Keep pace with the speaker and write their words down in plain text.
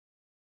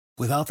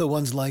Without the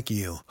ones like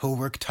you, who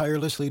work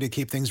tirelessly to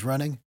keep things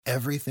running,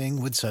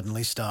 everything would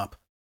suddenly stop.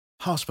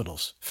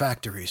 Hospitals,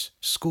 factories,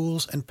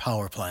 schools, and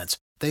power plants,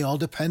 they all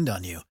depend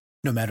on you.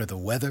 No matter the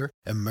weather,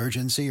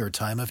 emergency, or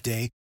time of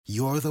day,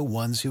 you're the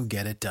ones who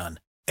get it done.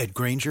 At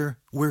Grainger,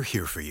 we're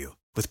here for you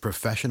with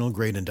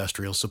professional-grade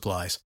industrial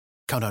supplies.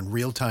 Count on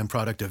real-time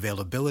product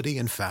availability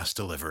and fast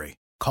delivery.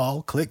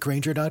 Call, click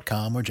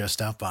Grainger.com, or just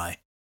stop by.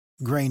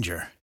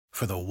 Grainger,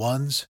 for the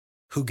ones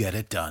who get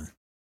it done.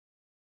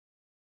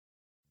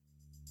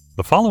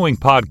 The following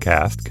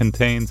podcast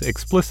contains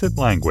explicit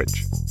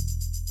language.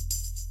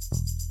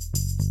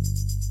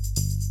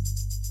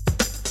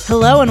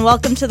 Hello and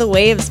welcome to The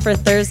Waves for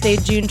Thursday,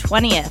 June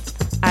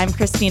 20th. I'm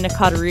Christina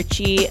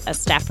Cauterucci, a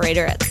staff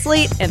writer at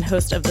Slate and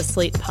host of the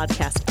Slate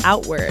podcast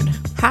Outward.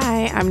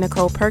 Hi, I'm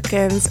Nicole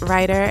Perkins,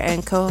 writer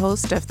and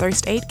co-host of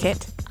Thirst Aid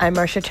Kit. I'm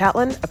Marcia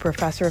Chatelain, a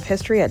professor of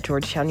history at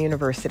Georgetown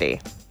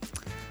University.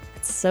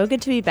 It's so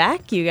good to be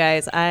back, you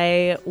guys.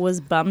 I was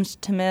bummed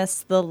to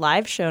miss the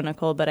live show,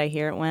 Nicole, but I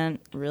hear it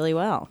went really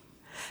well.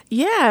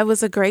 Yeah, it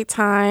was a great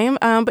time,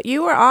 but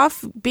you were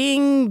off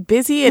being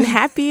busy and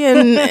happy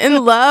and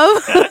in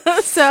love.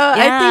 So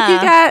I think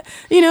you got,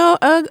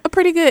 a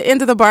pretty good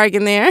end of the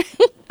bargain there.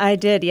 I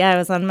did, yeah. I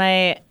was on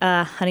my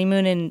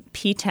honeymoon in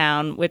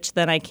P-Town, which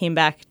then I came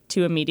back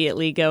to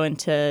immediately go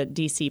into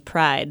DC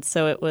Pride.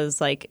 So it was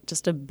like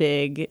just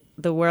the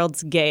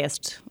world's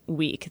gayest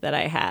week that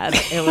I had.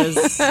 It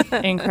was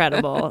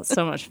incredible.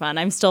 So much fun.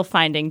 I'm still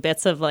finding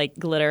bits of like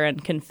glitter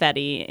and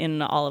confetti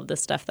in all of the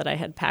stuff that I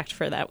had packed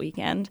for that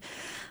weekend.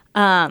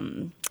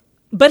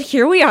 But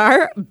here we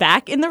are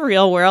back in the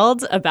real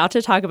world, about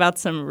to talk about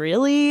some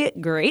really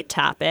great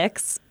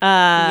topics.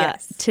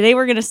 Yes. Today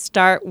we're going to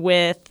start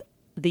with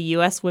the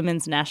U.S.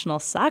 women's national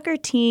soccer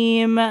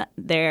team.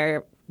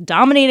 They're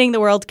dominating the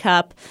World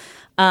Cup,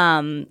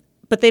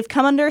 but they've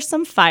come under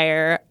some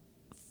fire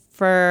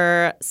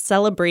for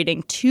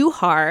celebrating too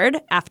hard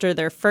after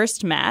their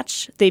first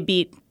match. They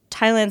beat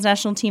Thailand's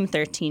national team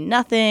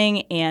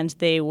 13-0, and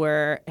they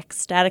were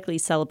ecstatically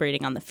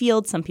celebrating on the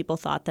field. Some people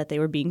thought that they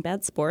were being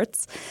bad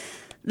sports.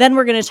 Then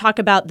we're going to talk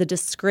about the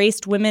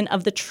disgraced women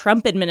of the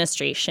Trump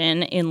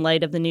administration in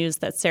light of the news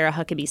that Sarah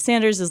Huckabee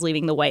Sanders is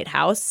leaving the White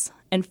House.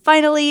 And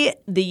finally,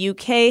 the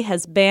UK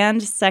has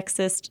banned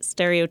sexist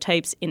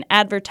stereotypes in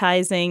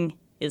advertising.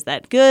 Is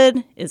that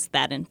good? Is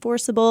that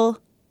enforceable?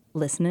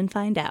 Listen and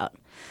find out.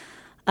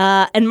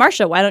 And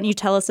Marcia, why don't you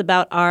tell us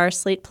about our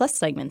Slate Plus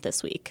segment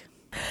this week?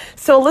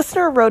 So a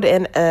listener wrote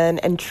in an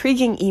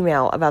intriguing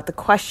email about the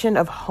question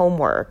of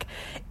homework.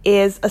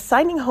 Is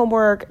assigning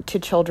homework to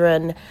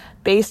children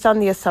based on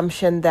the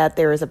assumption that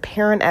there is a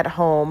parent at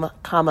home,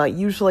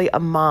 usually a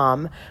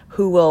mom,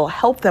 who will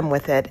help them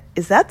with it,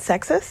 is that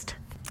sexist?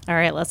 All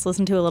right, let's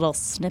listen to a little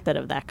snippet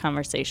of that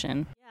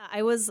conversation. Yeah,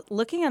 I was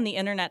looking on the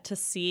internet to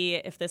see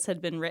if this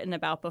had been written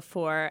about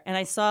before, and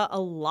I saw a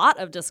lot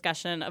of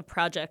discussion of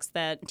projects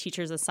that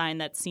teachers assign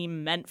that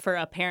seem meant for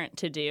a parent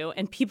to do,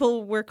 and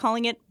people were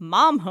calling it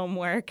mom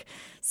homework.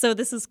 So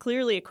this is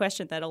clearly a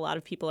question that a lot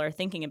of people are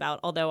thinking about,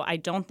 although I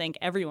don't think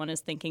everyone is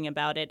thinking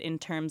about it in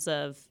terms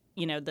of,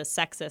 the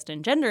sexist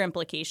and gender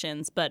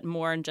implications, but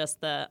more in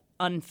just the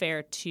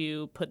unfair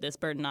to put this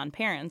burden on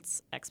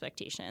parents'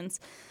 expectations.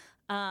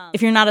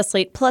 If you're not a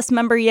Slate Plus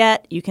member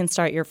yet, you can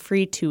start your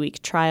free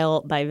 2-week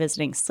trial by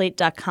visiting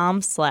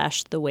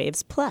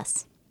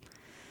slate.com/thewavesplus.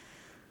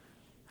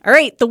 All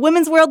right, the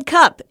Women's World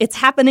Cup. It's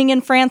happening in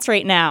France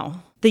right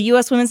now. The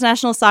U.S. women's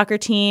national soccer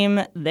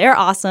team, they're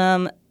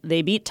awesome.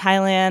 They beat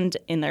Thailand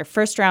in their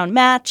first round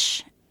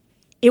match.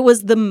 It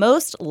was the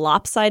most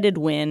lopsided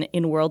win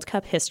in World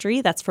Cup history.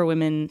 That's for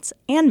women's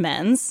and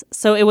men's.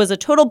 So it was a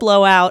total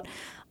blowout.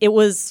 It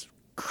was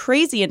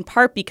crazy in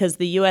part because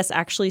the U.S.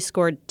 actually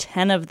scored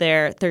 10 of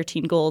their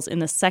 13 goals in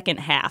the second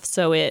half.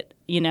 So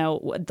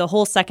the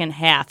whole second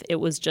half, it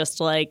was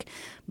just like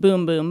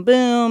boom, boom,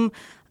 boom.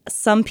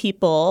 Some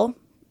people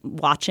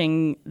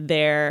watching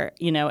their,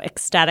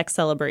 ecstatic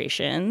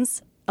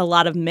celebrations, a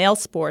lot of male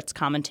sports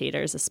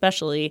commentators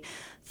especially,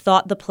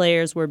 thought the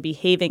players were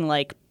behaving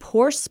like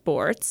poor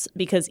sports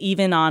because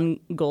even on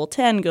goal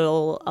 10,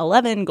 goal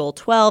 11, goal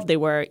 12, they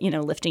were,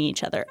 lifting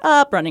each other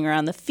up, running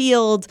around the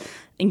field,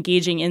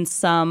 engaging in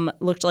some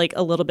looked like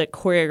a little bit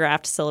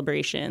choreographed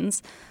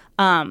celebrations.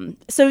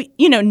 So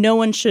no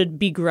one should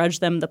begrudge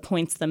them the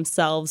points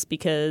themselves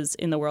because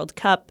in the World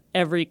Cup,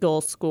 every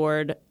goal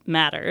scored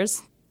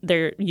matters.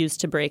 They're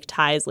used to break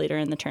ties later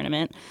in the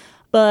tournament.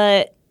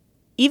 But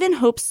even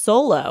Hope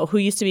Solo, who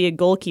used to be a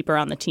goalkeeper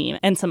on the team,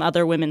 and some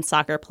other women's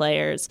soccer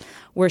players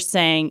were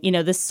saying,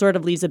 this sort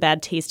of leaves a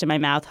bad taste in my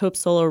mouth. Hope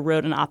Solo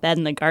wrote an op-ed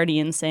in The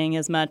Guardian saying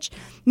as much.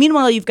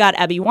 Meanwhile, you've got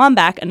Abby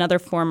Wambach, another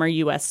former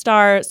U.S.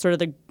 star, sort of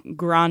the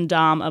grande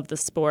dame of the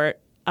sport,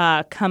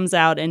 comes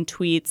out and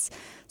tweets,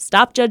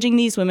 "Stop judging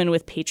these women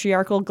with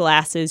patriarchal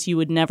glasses. You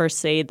would never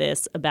say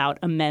this about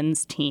a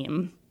men's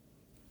team."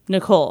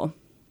 Nicole,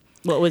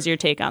 what was your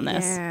take on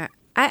this? Yeah.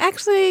 I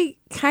actually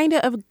kind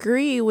of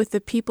agree with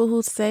the people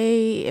who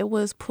say it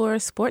was poor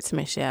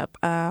sportsmanship.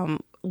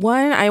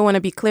 One, I want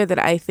to be clear that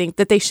I think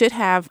that they should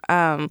have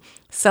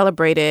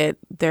celebrated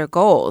their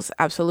goals.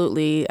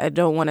 Absolutely. I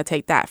don't want to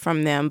take that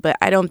from them, but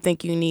I don't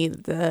think you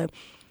need the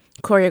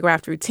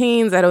choreographed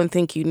routines. I don't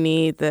think you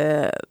need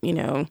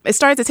it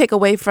started to take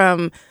away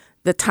from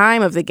the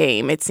time of the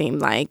game, it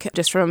seemed like,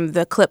 just from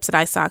the clips that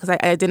I saw, because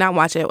I did not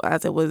watch it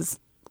as it was,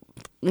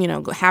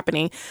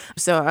 happening.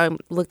 So I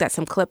looked at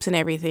some clips and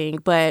everything,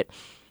 but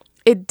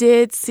it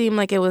did seem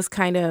like it was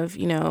kind of,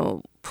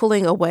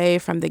 pulling away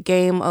from the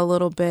game a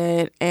little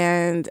bit.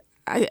 And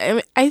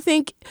I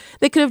think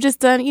they could have just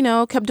done,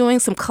 kept doing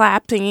some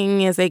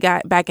clapping as they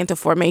got back into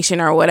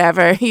formation or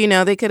whatever.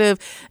 They could have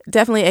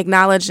definitely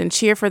acknowledged and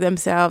cheered for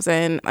themselves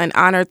and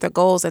honored the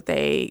goals that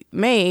they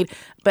made.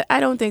 But I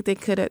don't think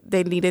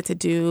they needed to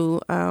do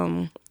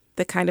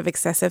the kind of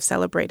excessive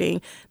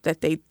celebrating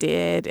that they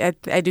did.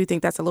 I do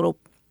think that's a little,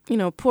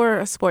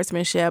 poor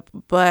sportsmanship,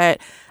 but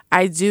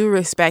I do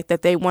respect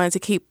that they wanted to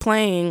keep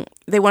playing.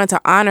 They wanted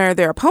to honor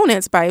their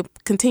opponents by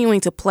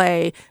continuing to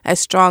play as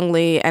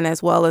strongly and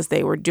as well as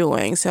they were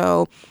doing.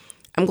 So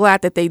I'm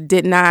glad that they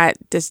did not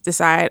just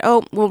decide,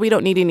 oh, well, we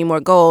don't need any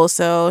more goals,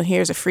 so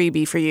here's a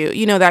freebie for you.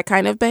 That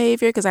kind of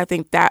behavior, because I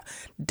think that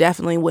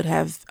definitely would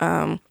have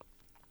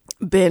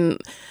been,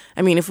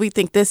 if we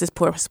think this is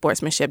poor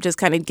sportsmanship, just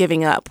kind of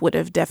giving up would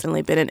have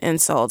definitely been an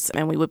insult,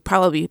 and we would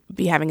probably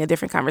be having a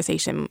different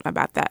conversation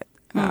about that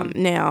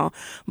now.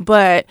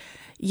 But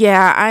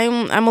yeah,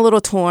 I'm a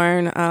little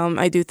torn.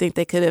 I do think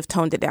they could have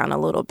toned it down a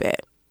little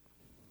bit.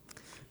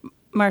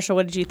 Marsha,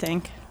 what did you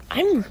think?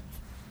 I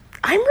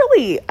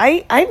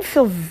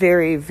feel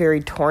very,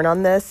 very torn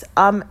on this.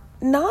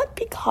 Not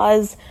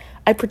because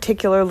I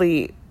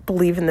particularly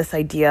believe in this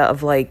idea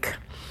of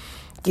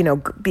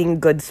being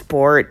good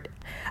sport.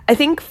 I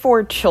think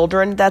for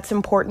children that's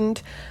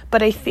important,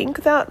 but I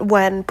think that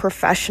when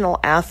professional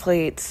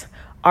athletes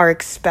are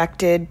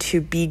expected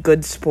to be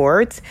good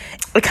sports,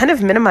 it kind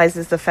of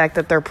minimizes the fact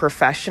that they're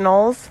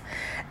professionals.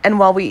 And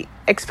while we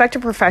expect a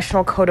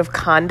professional code of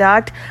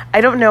conduct,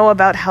 I don't know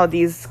about how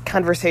these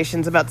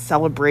conversations about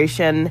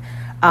celebration,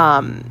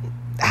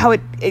 how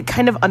it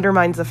kind of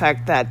undermines the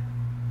fact that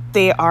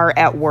they are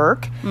at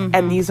work,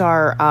 and these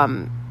are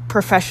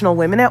professional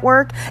women at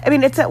work.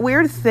 It's that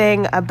weird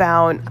thing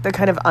about the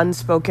kind of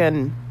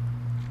unspoken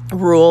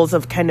rules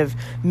of kind of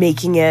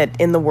making it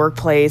in the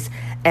workplace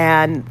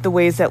and the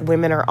ways that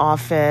women are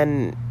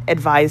often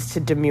advised to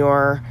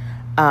demur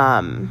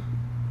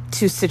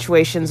to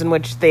situations in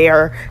which they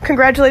are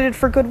congratulated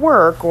for good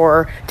work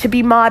or to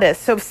be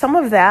modest. So some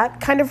of that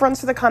kind of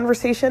runs through the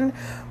conversation.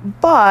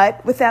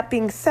 But with that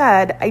being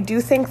said, I do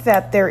think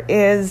that there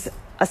is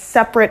a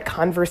separate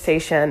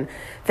conversation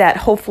that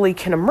hopefully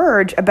can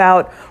emerge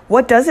about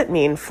what does it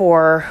mean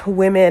for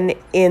women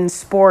in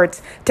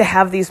sports to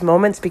have these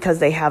moments because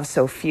they have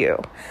so few.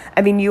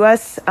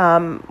 U.S.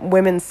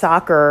 Women's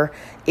soccer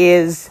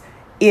is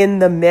in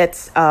the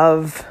midst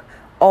of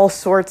all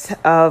sorts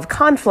of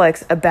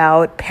conflicts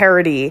about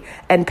parity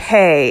and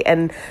pay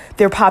and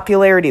their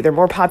popularity. They're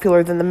more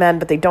popular than the men,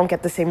 but they don't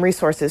get the same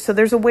resources. So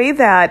there's a way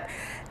that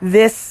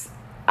this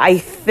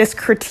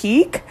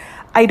critique,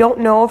 I don't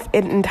know if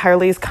it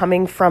entirely is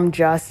coming from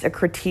just a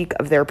critique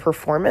of their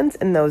performance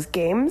in those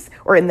games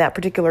or in that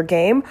particular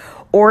game,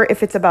 or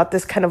if it's about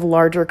this kind of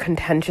larger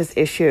contentious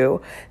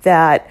issue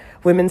that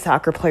women's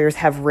soccer players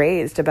have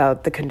raised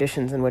about the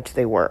conditions in which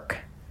they work.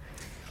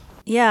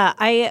 Yeah,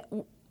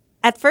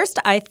 at first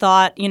I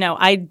thought,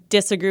 I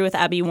disagree with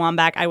Abby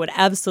Wambach. I would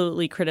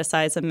absolutely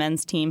criticize a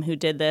men's team who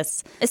did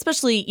this,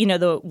 especially,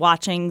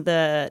 watching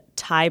the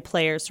Thai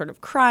players sort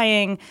of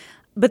crying.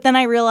 But then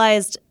I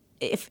realized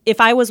if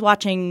I was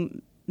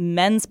watching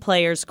men's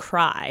players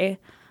cry,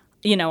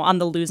 on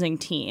the losing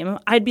team,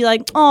 I'd be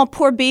like, oh,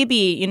 poor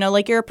baby,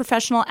 you're a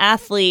professional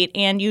athlete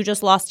and you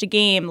just lost a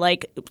game.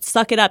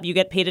 Suck it up. You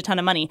get paid a ton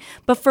of money.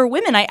 But for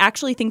women, I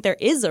actually think there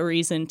is a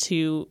reason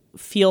to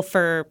feel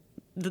for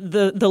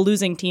the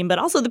losing team, but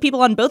also the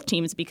people on both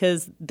teams,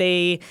 because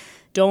they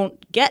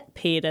don't get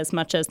paid as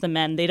much as the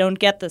men. They don't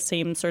get the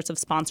same sorts of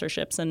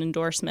sponsorships and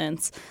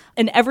endorsements.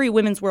 And every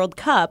Women's World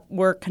Cup,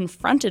 we're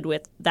confronted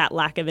with that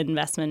lack of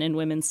investment in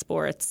women's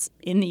sports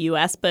in the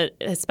U.S., but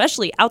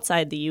especially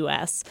outside the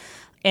U.S.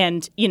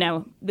 And,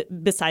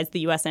 besides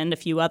the U.S. and a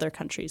few other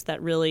countries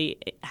that really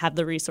have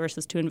the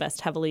resources to invest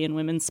heavily in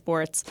women's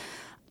sports.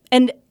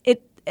 And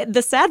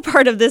the sad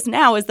part of this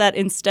now is that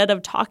instead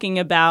of talking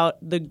about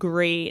the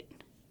great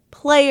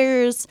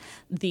players,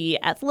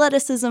 the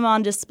athleticism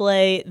on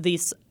display,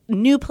 these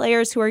new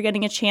players who are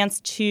getting a chance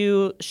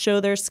to show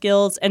their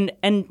skills, and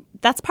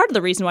that's part of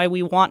the reason why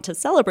we want to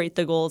celebrate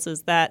the goals,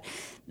 is that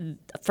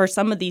for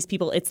some of these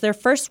people, it's their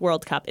first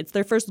World Cup. It's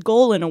their first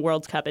goal in a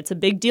World Cup. It's a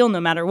big deal no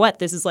matter what.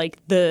 This is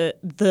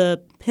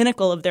the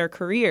pinnacle of their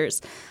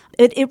careers.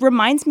 It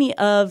reminds me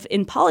of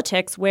in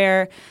politics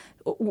where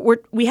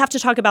we have to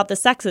talk about the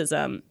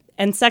sexism,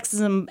 and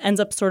sexism ends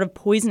up sort of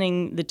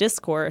poisoning the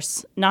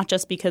discourse, not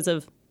just because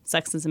of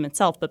sexism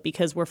itself, but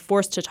because we're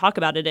forced to talk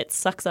about it. It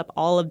sucks up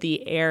all of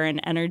the air and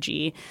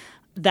energy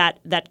that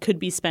could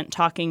be spent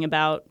talking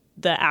about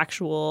the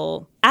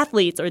actual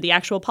athletes or the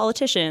actual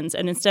politicians,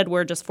 and instead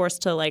we're just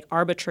forced to like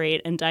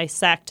arbitrate and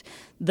dissect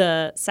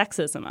the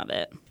sexism of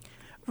it.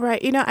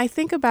 Right. I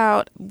think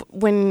about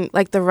when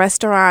like the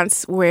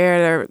restaurants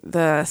where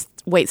the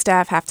wait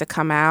staff have to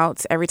come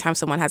out every time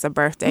someone has a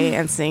birthday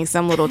and sing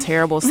some little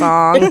terrible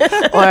song,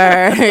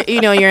 or,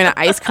 you're in an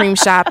ice cream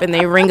shop and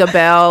they ring a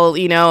bell,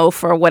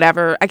 for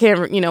whatever,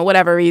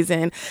 whatever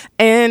reason.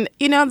 And,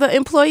 the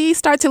employees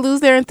start to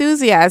lose their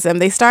enthusiasm.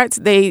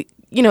 They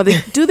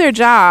do their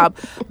job,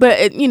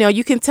 but,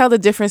 you can tell the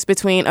difference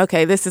between,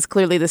 okay, this is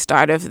clearly the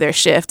start of their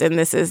shift and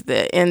this is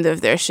the end of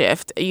their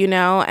shift,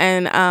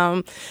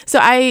 And so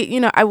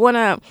I want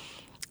to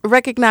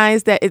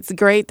recognize that it's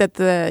great that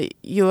the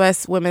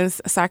U.S.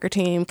 women's soccer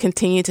team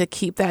continue to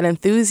keep that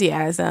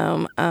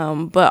enthusiasm,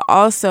 but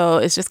also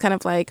it's just kind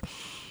of like,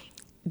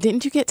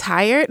 didn't you get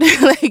tired?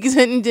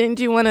 Didn't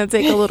you want to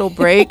take a little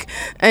break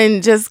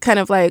and just kind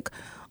of like,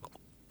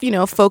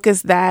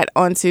 focus that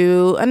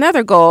onto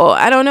another goal?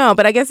 I don't know,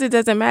 but I guess it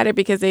doesn't matter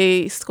because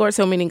they scored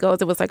so many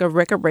goals. It was like a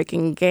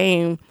record-breaking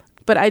game.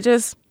 But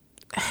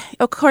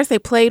of course they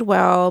played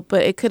well,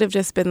 but it could have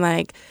just been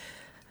like,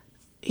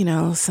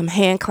 some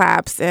hand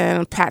claps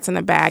and pats on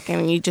the back,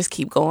 and you just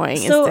keep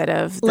going instead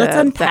of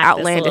the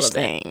outlandish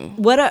thing.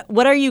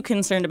 What are you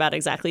concerned about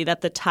exactly?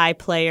 That the Thai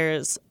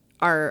players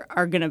are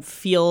going to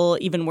feel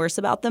even worse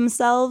about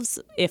themselves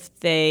if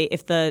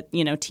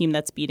the team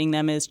that's beating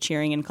them is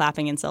cheering and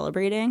clapping and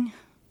celebrating?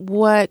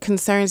 What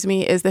concerns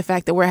me is the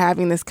fact that we're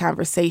having this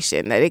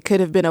conversation, that it could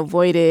have been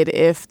avoided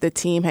if the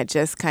team had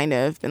just kind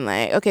of been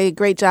like, okay,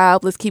 great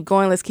job. Let's keep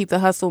going. Let's keep the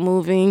hustle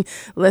moving.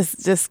 Let's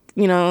just,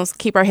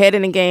 keep our head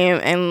in the game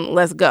and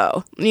let's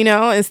go,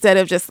 instead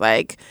of just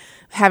like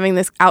having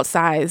this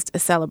outsized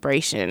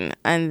celebration.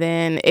 And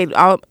then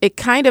it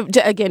kind of,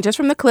 again, just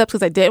from the clips,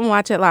 because I didn't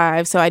watch it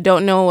live, so I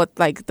don't know what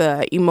like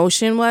the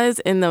emotion was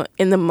in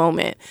the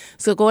moment.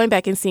 So going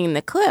back and seeing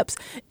the clips,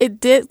 it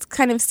did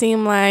kind of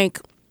seem like,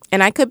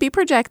 and I could be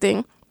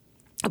projecting,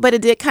 but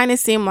it did kind of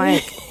seem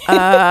like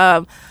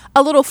a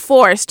little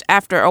forced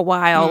after a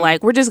while.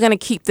 Like, we're just going to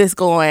keep this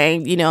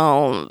going,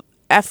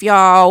 F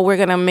y'all. We're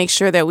going to make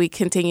sure that we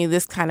continue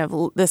this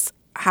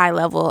high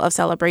level of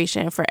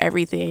celebration for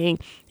everything.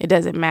 It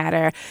doesn't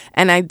matter.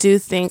 And I do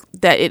think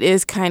that it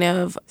is kind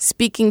of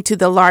speaking to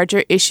the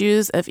larger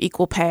issues of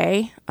equal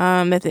pay,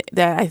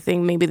 that I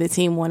think maybe the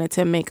team wanted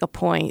to make a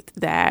point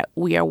that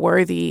we are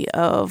worthy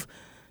of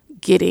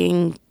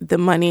getting the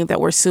money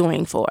that we're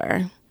suing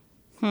for.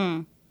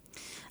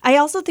 I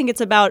also think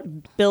it's about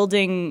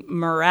building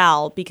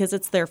morale because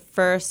it's their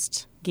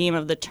first game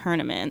of the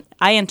tournament.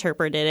 I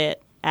interpreted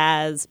it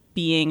as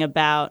being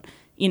about,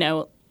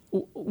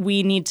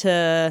 we need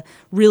to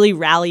really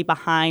rally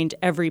behind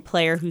every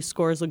player who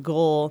scores a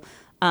goal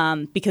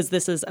because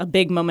this is a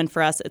big moment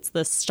for us. It's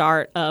the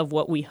start of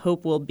what we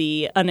hope will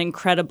be an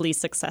incredibly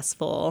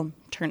successful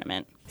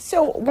tournament.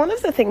 So one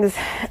of the things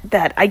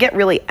that I get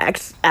really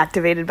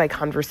activated by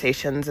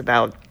conversations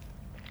about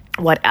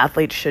what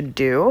athletes should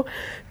do,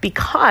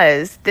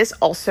 because this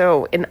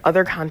also in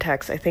other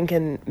contexts, I think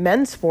in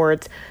men's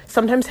sports,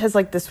 sometimes has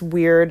like this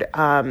weird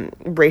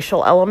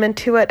racial element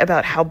to it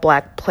about how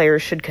Black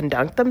players should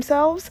conduct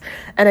themselves.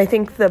 And I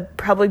think the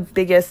probably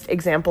biggest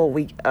example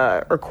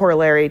or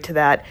corollary to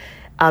that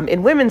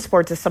in women's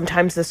sports is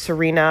sometimes the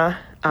Serena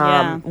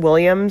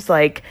Williams,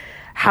 like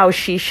how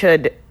she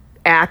should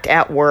act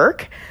at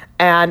work.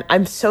 And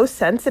I'm so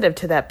sensitive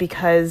to that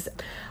because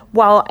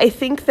while I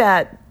think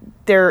that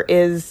there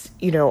is,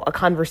 a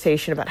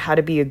conversation about how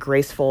to be a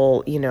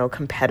graceful,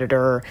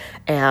 competitor.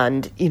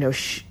 And,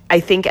 I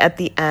think at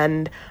the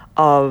end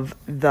of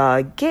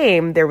the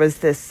game, there was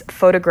this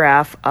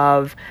photograph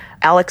of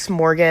Alex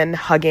Morgan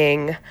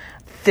hugging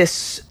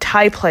this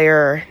Thai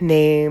player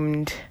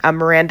named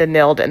Miranda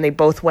Nild, and they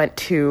both went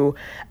to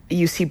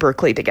UC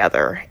Berkeley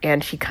together.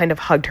 And she kind of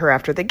hugged her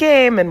after the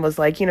game and was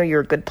like, you're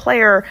a good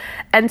player.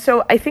 And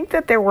so I think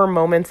that there were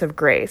moments of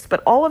grace.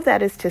 But all of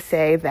that is to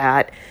say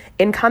that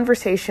in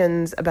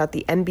conversations about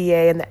the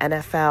NBA and the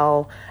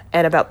NFL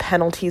and about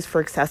penalties for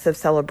excessive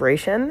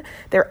celebration,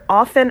 they're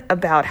often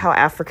about how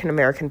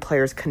African-American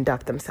players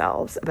conduct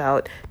themselves,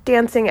 about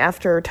dancing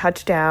after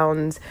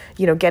touchdowns,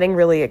 getting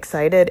really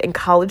excited. In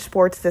college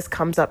sports, this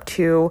comes up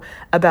too,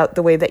 about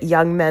the way that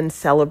young men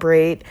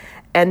celebrate.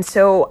 And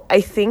so I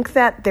think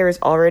that there's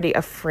already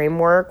a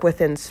framework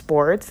within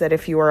sports that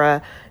if you are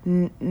a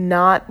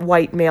not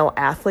white male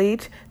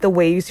athlete, the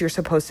ways you're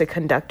supposed to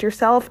conduct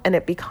yourself, and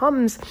it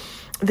becomes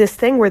this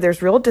thing where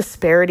there's real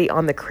disparity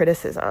on the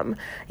criticism,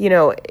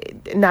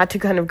 not to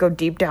kind of go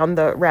deep down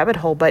the rabbit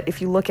hole, but if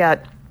you look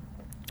at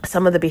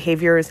some of the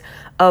behaviors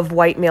of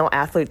white male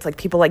athletes, like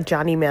people like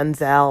Johnny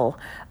Manziel,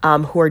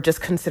 who are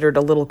just considered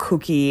a little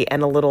kooky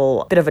and a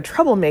little bit of a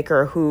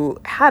troublemaker, who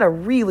had a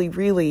really,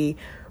 really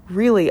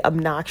really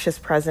obnoxious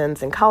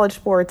presence in college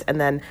sports and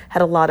then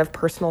had a lot of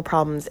personal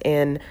problems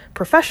in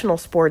professional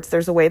sports,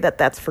 there's a way that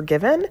that's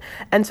forgiven.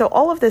 And so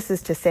all of this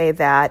is to say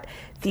that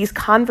these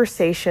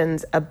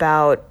conversations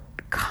about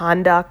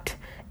conduct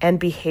and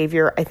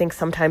behavior, I think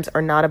sometimes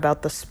are not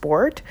about the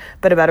sport,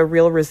 but about a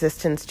real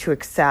resistance to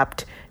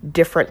accept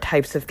different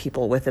types of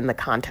people within the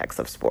context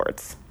of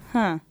sports.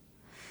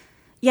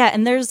 Yeah,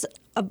 and there's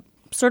a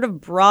sort of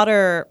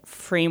broader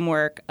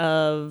framework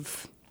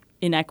of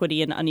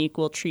inequity and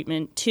unequal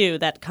treatment, too,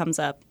 that comes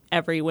up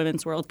every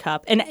Women's World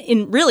Cup and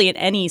in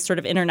any sort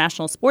of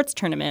international sports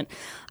tournament.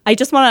 I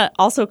just want to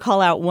also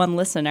call out one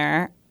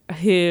listener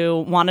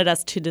who wanted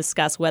us to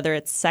discuss whether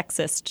it's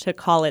sexist to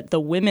call it the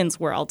Women's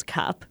World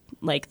Cup,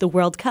 like the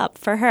World Cup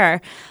for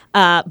her.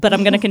 But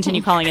I'm going to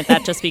continue calling it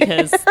that just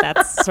because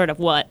that's sort of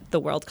what the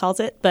world calls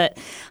it. But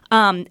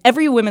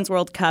every Women's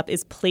World Cup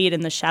is played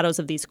in the shadows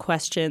of these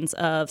questions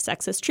of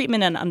sexist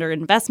treatment and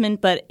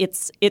underinvestment, but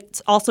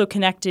it's also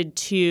connected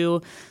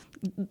to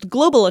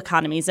global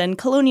economies and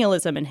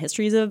colonialism and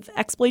histories of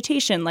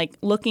exploitation, like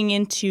looking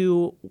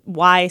into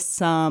why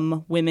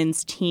some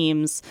women's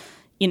teams,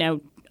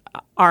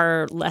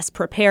 are less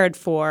prepared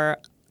for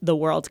the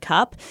World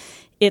Cup.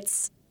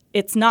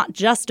 It's not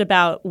just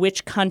about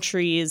which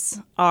countries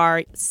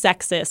are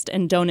sexist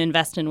and don't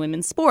invest in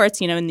women's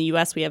sports. In the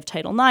U.S. we have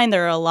Title IX.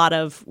 There are a lot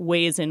of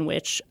ways in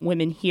which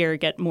women here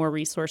get more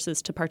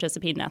resources to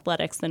participate in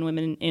athletics than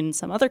women in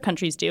some other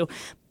countries do.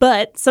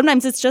 But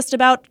sometimes it's just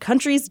about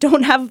countries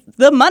don't have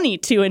the money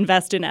to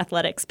invest in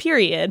athletics,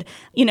 period.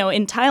 In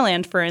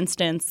Thailand, for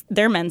instance,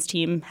 their men's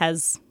team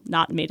has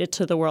not made it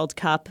to the World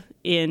Cup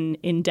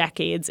in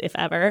decades, if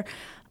ever.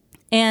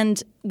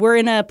 And we're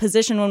in a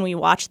position when we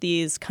watch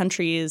these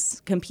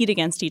countries compete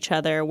against each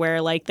other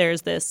where,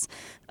 there's this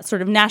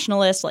sort of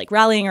nationalist,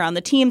 rallying around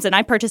the teams. And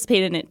I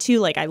participate in it,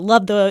 too. I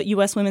love the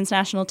U.S. women's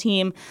national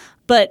team.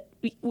 But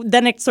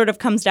then it sort of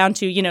comes down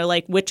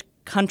to, which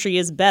country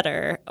is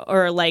better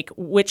or,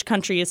 which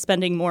country is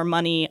spending more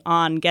money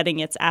on getting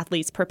its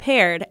athletes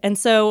prepared. And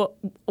so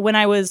when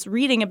I was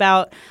reading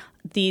about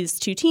these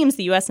two teams,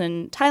 the U.S.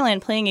 and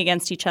Thailand, playing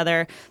against each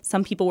other,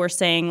 some people were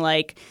saying,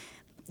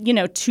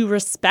 to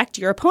respect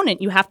your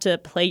opponent, you have to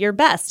play your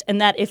best. And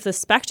that if the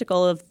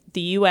spectacle of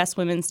the U.S.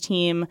 women's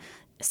team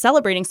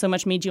celebrating so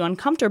much made you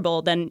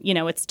uncomfortable, then,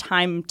 it's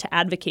time to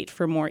advocate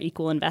for more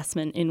equal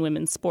investment in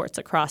women's sports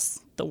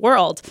across the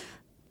world.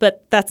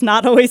 But that's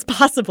not always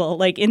possible.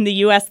 In the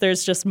U.S.,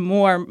 there's just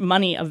more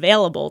money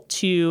available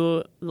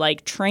to,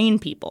 train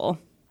people.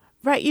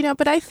 Right.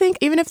 But I think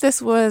even if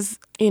this was,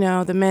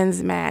 the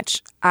men's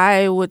match,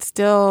 I would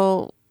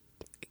still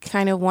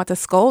kind of want to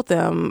scold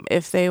them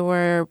if they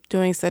were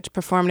doing such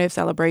performative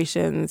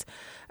celebrations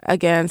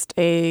against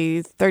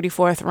a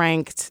 34th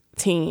ranked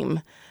team.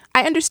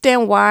 I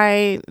understand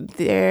why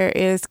there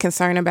is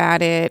concern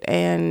about it,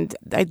 and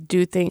I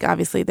do think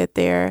obviously that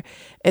there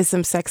is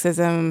some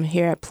sexism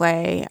here at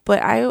play,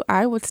 but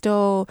I would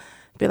still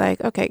be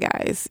like, okay,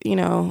 guys,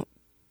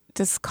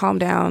 just calm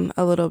down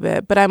a little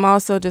bit. But I'm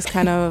also just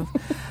kind of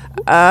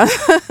and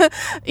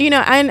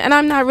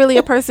I'm not really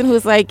a person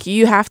who's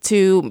you have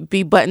to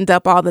be buttoned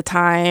up all the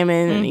time.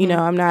 And,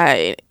 I'm not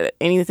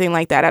anything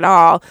like that at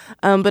all.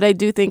 But I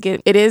do think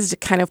it is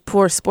kind of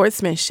poor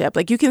sportsmanship.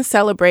 You can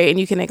celebrate and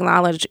you can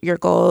acknowledge your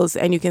goals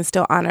and you can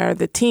still honor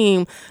the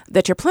team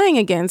that you're playing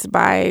against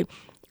by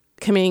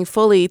committing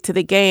fully to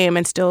the game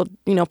and still,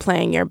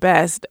 playing your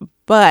best.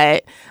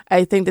 But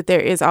I think that there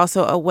is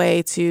also a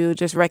way to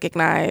just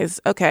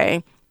recognize,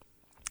 okay,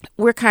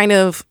 we're kind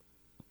of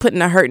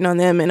putting a hurting on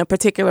them in a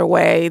particular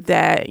way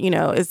that,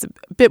 is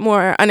a bit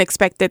more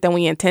unexpected than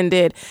we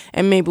intended.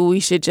 And maybe we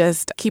should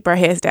just keep our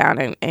heads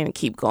down and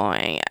keep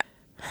going.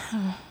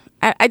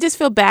 I just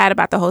feel bad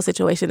about the whole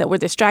situation that we're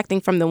distracting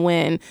from the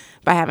win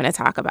by having to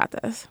talk about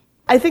this.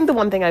 I think the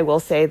one thing I will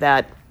say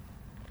that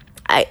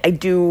I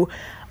do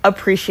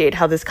appreciate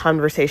how this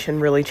conversation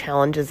really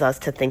challenges us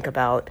to think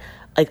about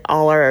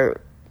all our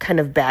kind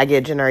of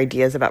baggage and our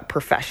ideas about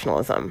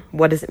professionalism.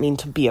 What does it mean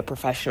to be a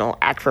professional,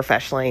 act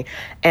professionally?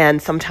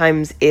 And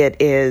sometimes it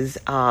is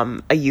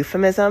a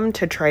euphemism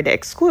to try to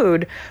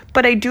exclude,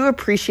 but I do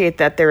appreciate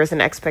that there is an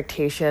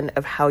expectation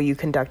of how you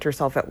conduct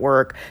yourself at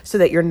work so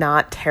that you're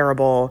not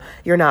terrible,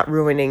 you're not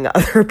ruining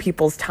other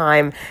people's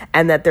time,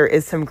 and that there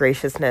is some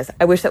graciousness.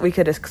 I wish that we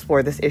could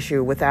explore this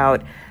issue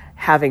without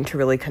having to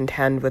really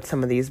contend with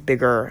some of these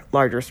bigger,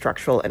 larger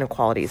structural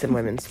inequalities in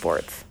women's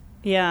sports.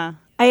 Yeah.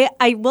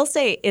 I will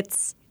say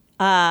it's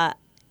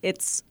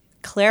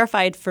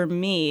clarified for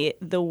me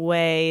the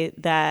way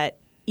that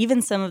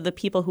even some of the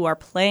people who are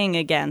playing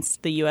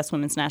against the U.S.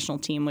 women's national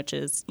team, which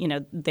is,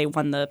 they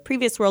won the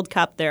previous World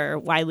Cup. They're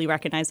widely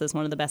recognized as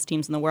one of the best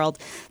teams in the world.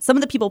 Some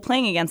of the people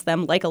playing against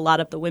them, like a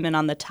lot of the women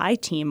on the Thai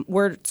team,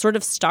 were sort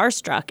of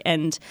starstruck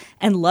and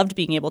loved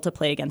being able to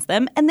play against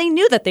them. And they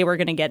knew that they were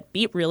going to get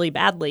beat really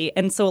badly.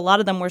 And so a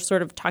lot of them were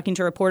sort of talking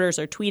to reporters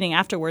or tweeting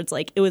afterwards,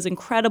 it was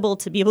incredible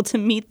to be able to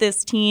meet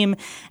this team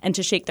and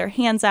to shake their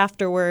hands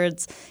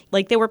afterwards.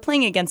 They were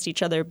playing against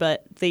each other,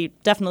 but they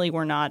definitely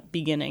were not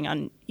beginning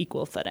on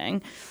equal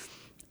footing.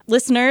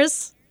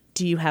 Listeners,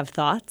 do you have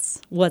thoughts?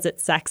 Was it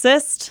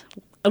sexist?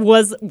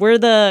 Were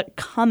the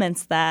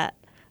comments that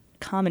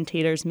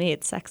commentators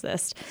made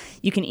sexist?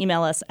 You can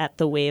email us at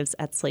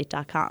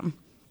thewaves@slate.com.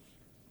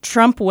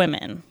 Trump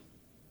women.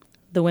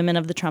 the women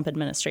of the Trump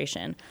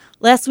administration.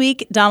 Last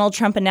week, Donald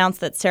Trump announced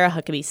that Sarah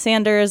Huckabee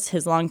Sanders,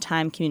 his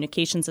longtime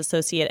communications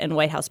associate and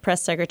White House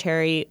press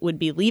secretary, would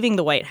be leaving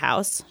the White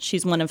House.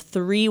 She's one of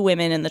 3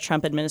 women in the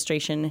Trump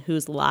administration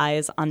whose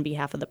lies on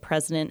behalf of the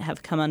president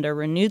have come under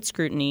renewed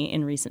scrutiny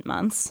in recent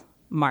months.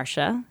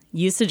 Marcia,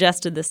 you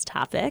suggested this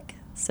topic,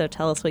 so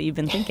tell us what you've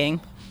been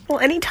thinking. Well,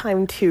 any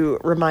time to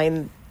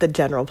remind the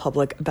general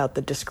public about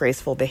the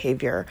disgraceful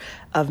behavior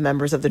of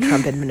members of the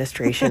Trump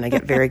administration, I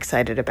get very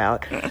excited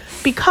about,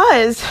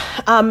 because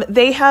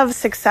they have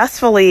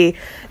successfully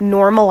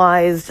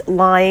normalized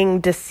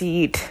lying,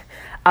 deceit,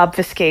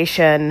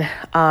 obfuscation,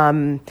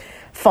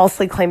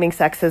 falsely claiming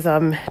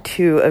sexism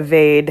to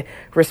evade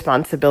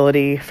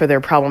responsibility for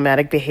their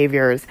problematic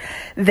behaviors,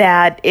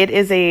 that it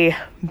is a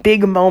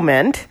big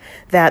moment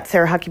that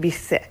Sarah Huckabee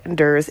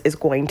Sanders is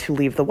going to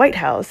leave the White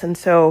House. And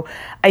so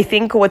I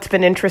think what's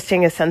been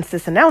interesting is since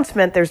this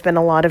announcement, there's been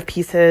a lot of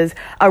pieces,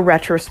 a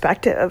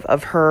retrospective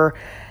of her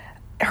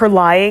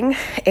lying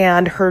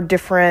and her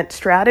different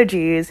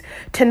strategies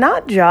to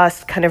not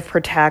just kind of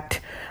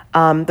protect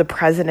the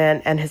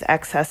president and his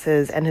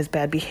excesses and his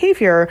bad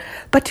behavior,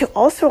 but to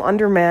also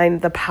undermine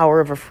the power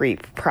of a free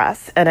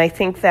press. And I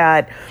think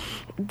that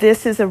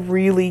this is a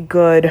really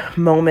good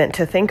moment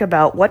to think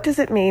about what does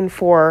it mean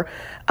for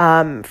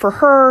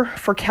her,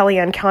 for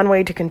Kellyanne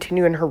Conway to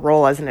continue in her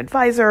role as an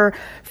advisor,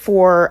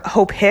 for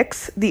Hope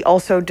Hicks, the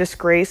also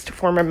disgraced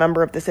former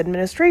member of this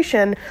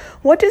administration.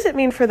 What does it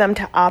mean for them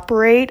to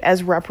operate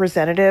as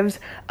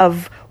representatives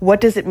of what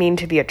does it mean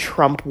to be a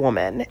Trump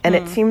woman? And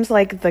it seems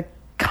like the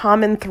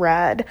common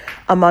thread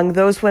among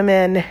those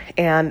women,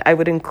 and I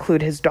would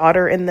include his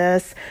daughter in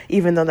this,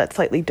 even though that's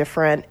slightly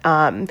different.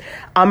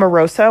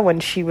 Omarosa,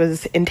 when she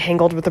was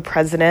entangled with the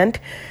president,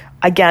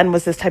 again,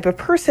 was this type of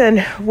person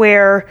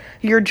where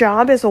your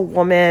job as a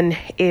woman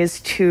is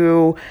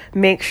to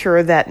make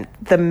sure that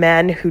the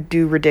men who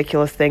do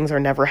ridiculous things are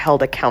never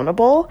held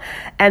accountable.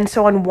 And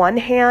so on one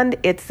hand,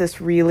 it's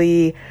this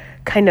really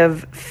kind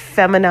of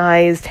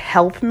feminized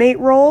helpmate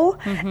role.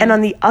 And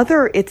on the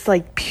other, it's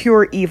like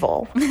pure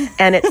evil.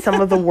 And it's some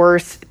of the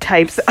worst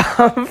types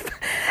of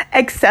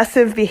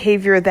excessive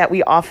behavior that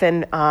we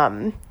often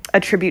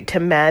attribute to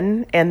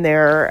men and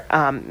their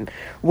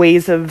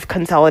ways of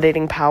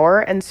consolidating power.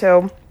 And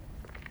so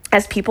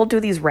as people do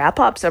these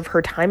wrap-ups of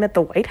her time at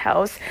the White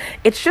House,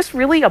 it's just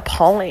really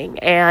appalling.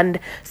 And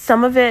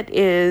some of it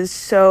is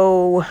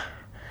so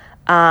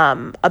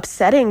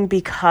upsetting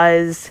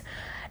because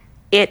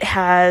it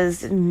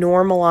has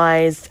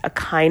normalized a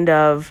kind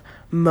of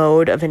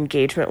mode of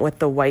engagement with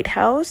the White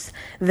House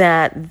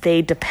that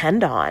they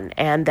depend on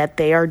and that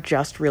they are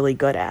just really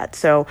good at.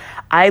 So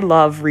I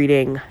love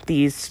reading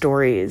these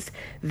stories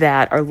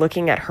that are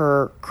looking at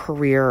her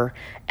career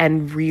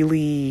and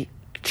really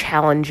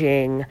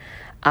challenging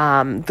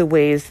the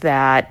ways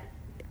that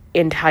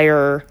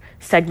entire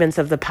segments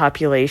of the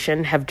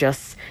population have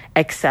just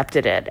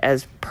accepted it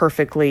as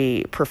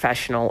perfectly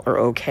professional or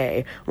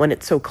okay when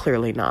it's so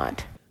clearly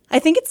not. I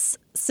think it's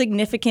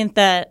significant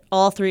that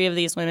all 3 of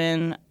these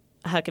women,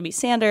 Huckabee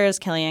Sanders,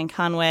 Kellyanne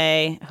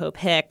Conway, Hope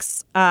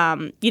Hicks,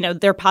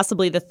 they're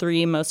possibly the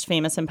 3 most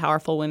famous and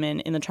powerful women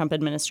in the Trump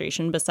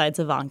administration besides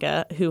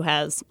Ivanka, who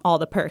has all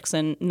the perks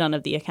and none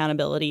of the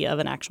accountability of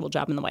an actual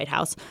job in the White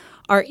House,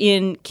 are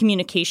in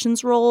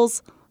communications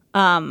roles.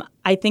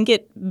 I think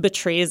it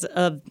betrays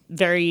a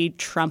very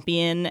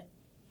Trumpian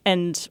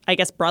and I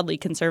guess broadly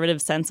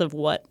conservative sense of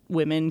what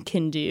women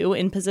can do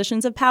in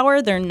positions of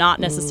power. They're not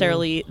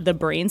necessarily the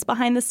brains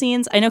behind the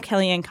scenes. I know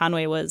Kellyanne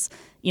Conway was,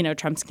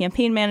 Trump's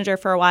campaign manager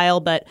for a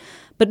while, but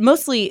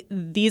mostly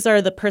these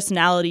are the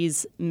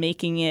personalities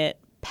making it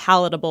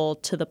palatable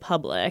to the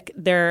public.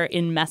 They're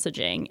in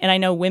messaging. And I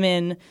know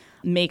women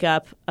make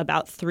up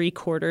about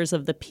 3/4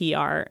 of the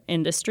PR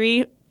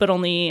industry, but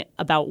only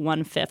about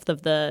 1/5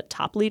 of the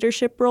top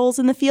leadership roles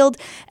in the field.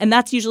 And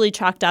that's usually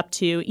chalked up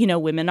to,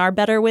 women are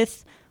better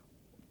with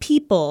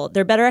people.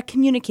 They're better at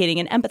communicating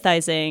and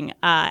empathizing,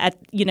 at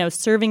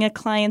serving a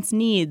client's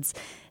needs.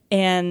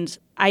 And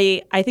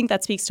I think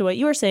that speaks to what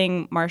you were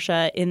saying,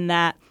 Marcia, in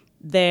that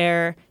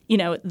there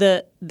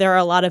are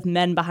a lot of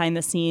men behind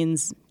the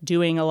scenes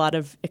doing a lot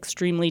of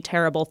extremely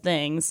terrible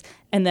things,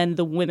 and then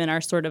the women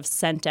are sort of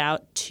sent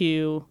out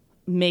to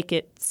make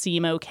it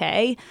seem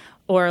okay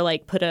or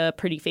like put a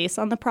pretty face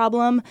on the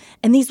problem.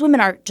 And these women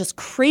are just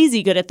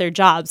crazy good at their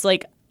jobs.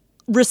 Like,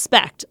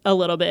 respect a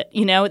little bit,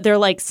 they're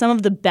like some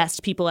of the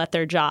best people at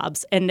their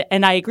jobs. And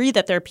I agree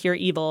that they're pure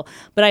evil,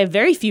 but I have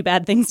very few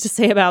bad things to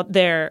say about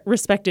their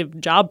respective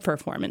job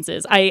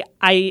performances.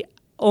 I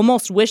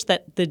almost wish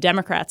that the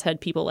Democrats had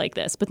people like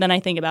this, but then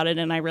I think about it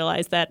and I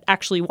realize that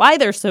actually why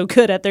they're so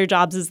good at their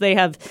jobs is they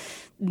have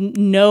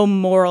no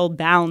moral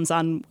bounds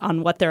on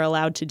what they're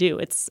allowed to do.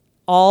 It's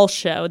all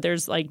show.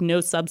 There's like no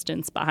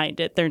substance behind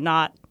it. They're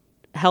not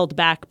held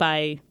back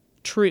by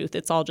truth.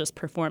 It's all just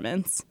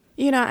performance.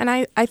 And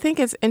I think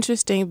it's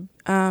interesting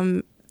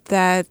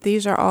that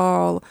these are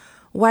all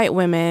white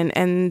women,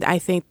 and I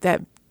think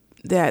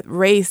that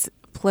race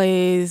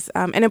plays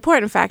an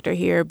important factor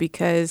here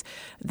because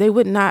they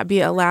would not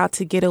be allowed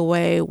to get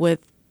away with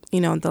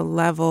the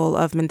level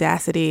of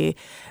mendacity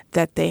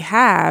that they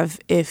have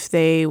if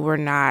they were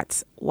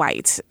not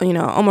white.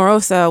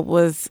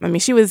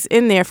 Omarosa she was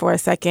in there for a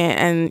second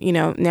and,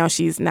 now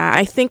she's not.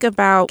 I think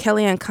about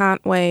Kellyanne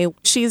Conway.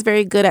 She's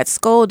very good at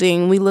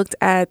scolding. We looked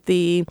at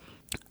the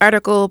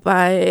article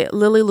by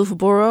Lily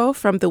Loughborough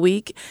from The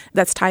Week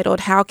that's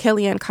titled How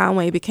Kellyanne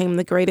Conway Became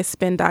the Greatest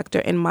Spin Doctor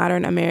in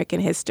Modern American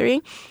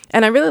History.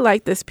 And I really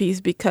like this piece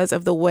because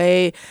of the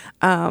way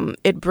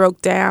it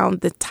broke down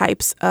the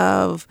types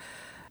of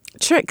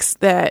tricks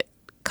that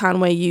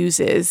Conway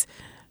uses.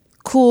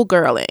 Cool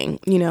girling,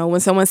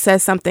 when someone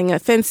says something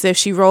offensive,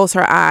 she rolls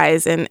her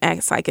eyes and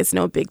acts like it's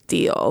no big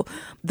deal.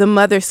 The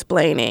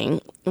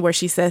mother-splaining, where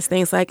she says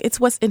things like, it's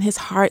what's in his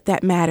heart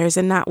that matters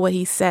and not what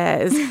he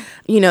says.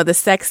 The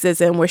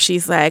sexism, where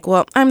she's like,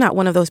 well, I'm not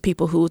one of those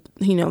people who,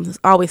 is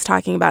always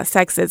talking about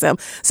sexism.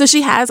 So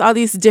she has all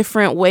these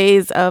different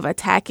ways of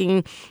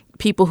attacking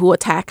people who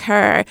attack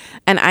her.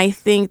 And I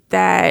think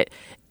that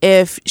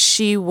if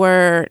she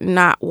were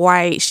not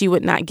white, she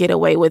would not get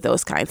away with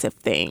those kinds of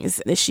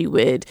things. She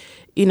would,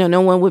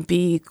 no one would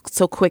be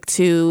so quick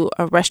to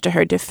rush to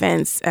her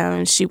defense.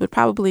 She would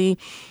probably,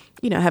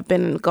 have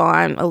been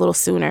gone a little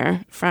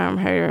sooner from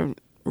her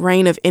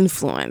reign of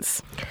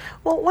influence.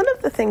 Well, one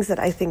of the things that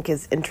I think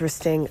is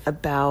interesting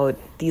about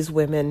these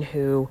women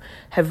who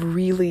have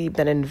really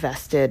been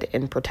invested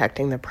in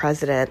protecting the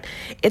president,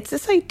 it's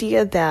this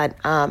idea that,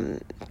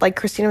 like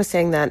Christina was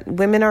saying, that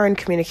women are in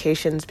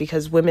communications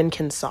because women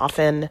can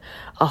soften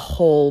a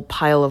whole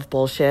pile of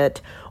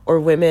bullshit, or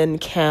women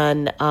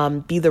can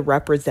be the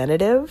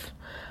representative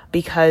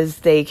because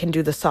they can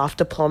do the soft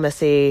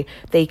diplomacy,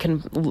 they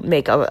can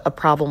make a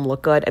problem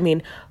look good. I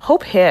mean,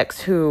 Hope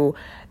Hicks, who...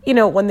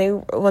 when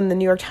the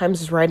New York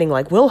Times is writing,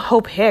 like, will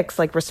Hope Hicks,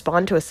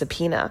 respond to a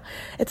subpoena?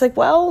 It's like,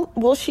 well,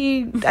 will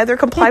she either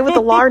comply with the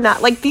law or not?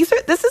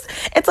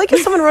 It's like if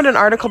someone wrote an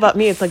article about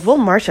me, it's like, will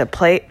Marcia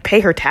pay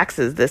her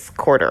taxes this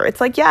quarter? It's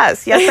like,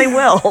 yes, I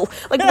will.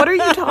 What are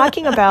you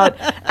talking about?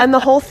 And the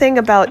whole thing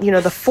about,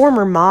 the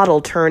former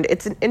model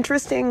it's an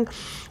interesting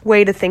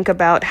way to think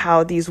about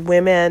how these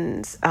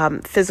women's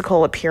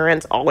physical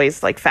appearance always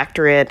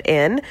factor it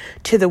in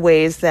to the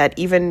ways that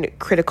even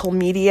critical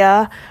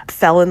media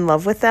fell in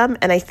love with them.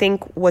 And I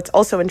think what's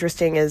also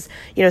interesting is,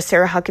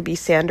 Sarah Huckabee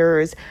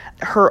Sanders,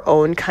 her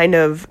own kind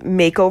of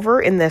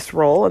makeover in this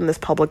role, in this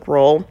public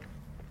role,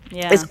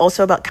 is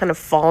also about kind of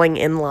falling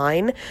in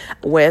line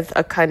with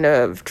a kind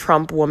of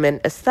Trump woman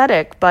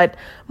aesthetic. But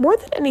more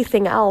than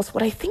anything else,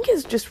 what I think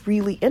is just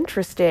really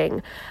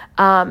interesting,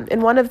 in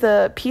one of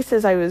the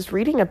pieces I was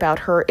reading about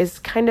her, is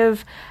kind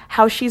of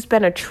how she's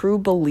been a true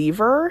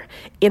believer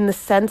in the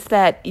sense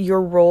that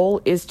your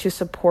role is to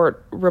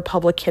support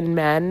Republican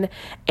men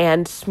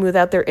and smooth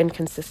out their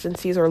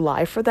inconsistencies or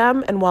lie for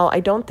them. And while I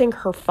don't think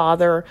her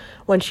father,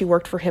 when she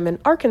worked for him in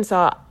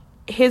Arkansas,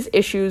 his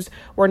issues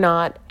were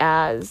not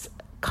as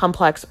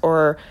complex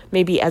or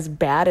maybe as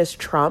bad as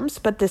Trump's,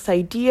 but this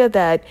idea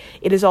that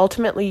it is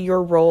ultimately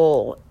your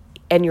role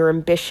and your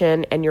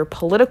ambition and your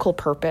political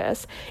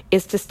purpose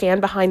is to stand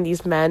behind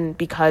these men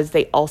because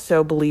they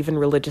also believe in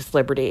religious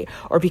liberty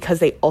or because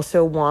they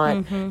also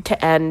want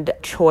to end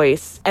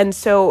choice. And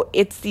so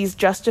it's these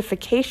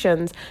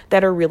justifications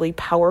that are really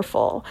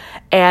powerful.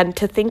 And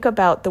to think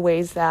about the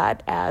ways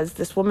that, as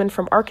this woman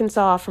from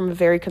Arkansas, from a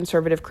very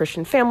conservative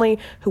Christian family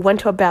who went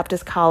to a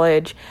Baptist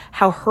college,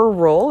 how her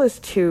role is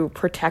to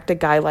protect a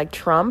guy like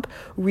Trump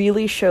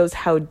really shows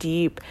how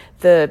deep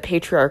the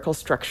patriarchal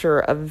structure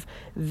of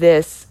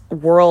this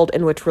world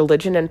in which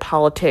religion and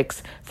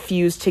politics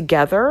fuse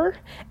together,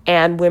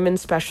 and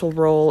women's special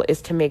role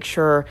is to make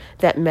sure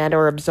that men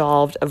are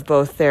absolved of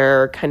both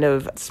their kind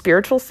of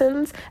spiritual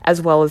sins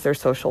as well as their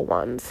social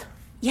ones.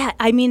 Yeah,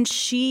 I mean,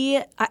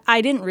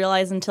 I didn't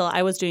realize until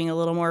I was doing a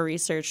little more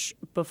research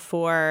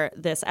before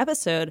this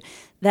episode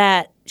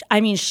that,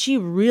 she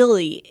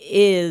really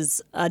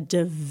is a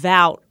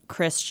devout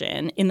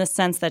Christian in the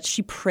sense that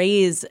she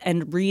prays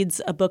and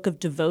reads a book of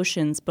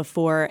devotions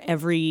before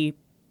every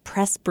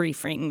press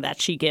briefing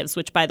that she gives,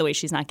 which, by the way,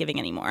 she's not giving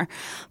anymore.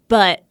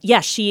 But yeah,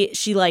 she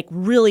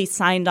really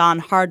signed on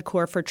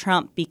hardcore for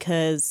Trump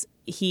because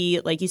he,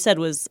 like you said,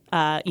 was,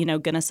 going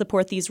to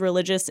support these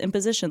religious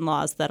imposition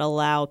laws that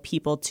allow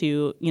people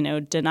to,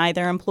 deny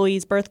their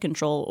employees birth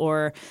control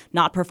or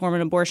not perform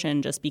an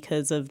abortion just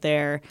because of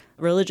their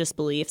religious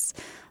beliefs.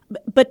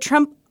 But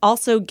Trump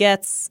also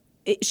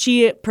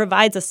she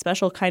provides a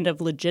special kind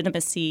of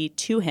legitimacy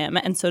to him,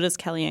 and so does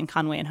Kellyanne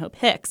Conway and Hope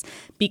Hicks,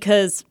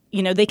 because,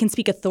 they can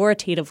speak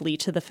authoritatively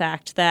to the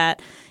fact that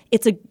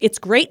it's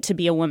great to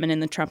be a woman in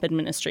the Trump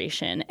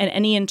administration, and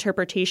any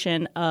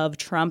interpretation of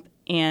Trump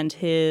and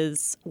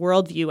his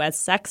worldview as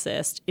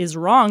sexist is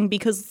wrong,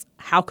 because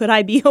how could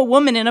I be a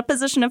woman in a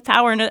position of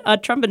power in a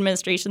Trump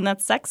administration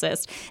that's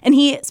sexist? And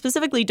he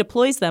specifically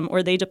deploys them,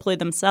 or they deploy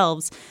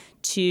themselves,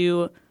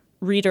 to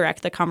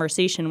redirect the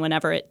conversation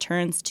whenever it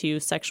turns to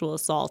sexual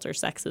assault or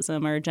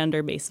sexism or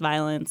gender-based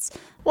violence.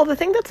 Well, the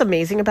thing that's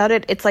amazing about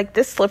it, it's like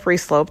this slippery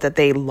slope that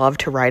they love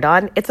to ride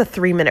on. It's a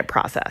 3-minute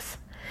process.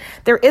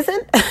 There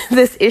isn't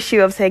this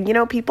issue of saying,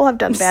 people have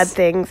done bad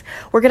things.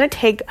 We're going to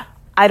take,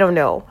 I don't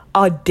know,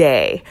 a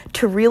day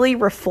to really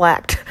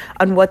reflect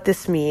on what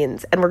this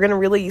means. And we're going to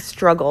really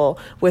struggle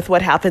with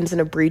what happens in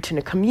a breach in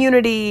a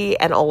community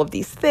and all of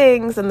these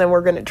things. And then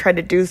we're going to try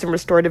to do some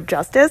restorative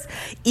justice.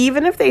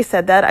 Even if they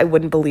said that, I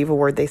wouldn't believe a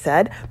word they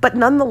said. But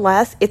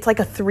nonetheless, it's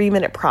like a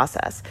 3-minute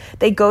process.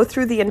 They go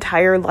through the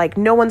entire,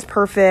 no one's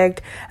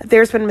perfect.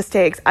 There's been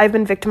mistakes. I've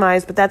been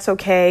victimized, but that's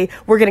okay.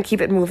 We're going to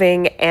keep it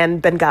moving,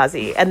 and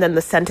Benghazi. And then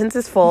the sentence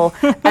is full.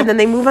 And then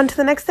they move on to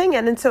the next thing.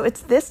 And so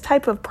it's this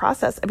type of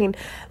process. I mean,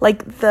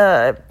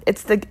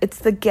 it's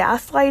the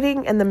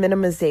gaslighting and the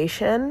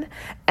minimization,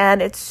 and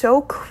it's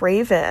so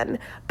craven,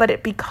 but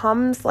it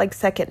becomes like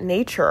second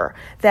nature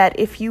that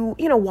if you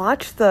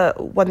watch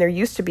when there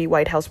used to be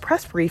White House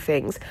press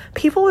briefings,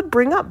 people would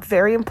bring up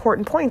very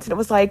important points, and it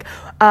was like,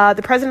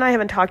 the president and I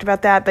haven't talked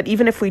about that, but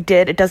even if we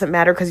did, it doesn't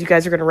matter because you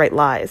guys are going to write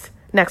lies.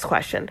 Next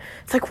question.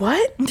 It's like,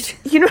 what?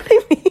 You know what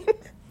I mean?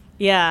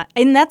 Yeah.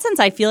 In that sense,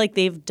 I feel like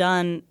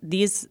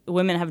these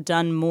women have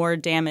done more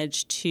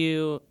damage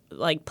to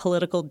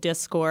political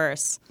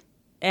discourse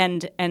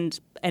and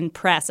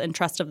press and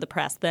trust of the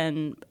press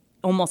than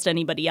almost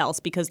anybody else,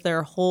 because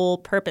their whole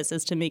purpose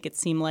is to make it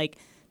seem like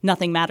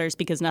nothing matters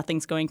because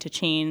nothing's going to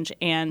change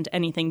and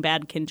anything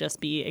bad can just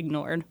be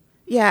ignored.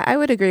 Yeah, I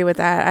would agree with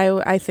that.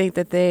 I think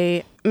that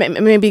they,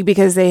 maybe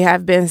because they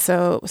have been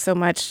so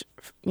much,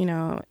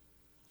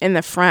 in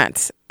the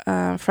front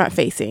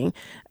facing,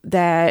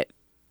 that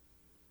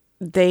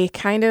they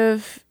kind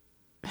of,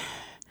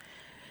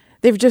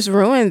 they've just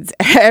ruined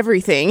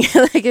everything.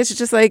 It's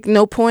just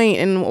no point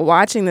in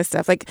watching this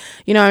stuff.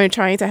 I'm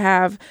trying to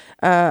have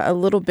a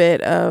little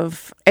bit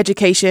of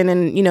education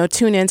and,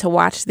 tune in to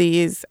watch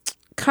these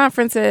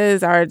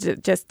conferences or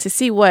just to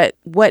see what,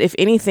 if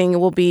anything,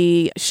 will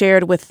be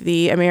shared with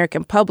the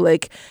American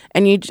public.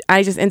 And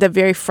I just end up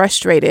very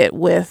frustrated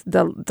with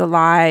the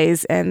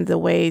lies and the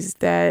ways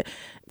that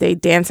they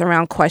dance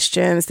around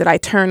questions that I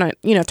turn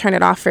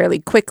it off fairly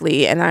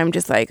quickly. And I'm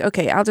just like,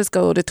 okay, I'll just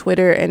go to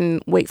Twitter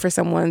and wait for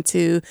someone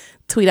to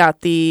tweet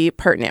out the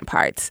pertinent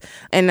parts.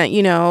 And,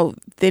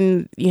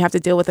 then you have to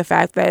deal with the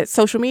fact that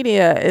social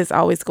media is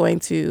always going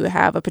to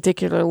have a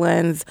particular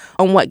lens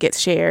on what gets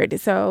shared.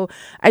 So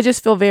I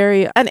just feel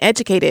very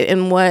uneducated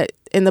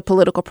in the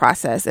political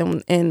process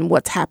and in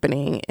what's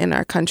happening in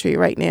our country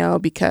right now,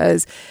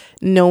 because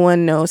no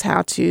one knows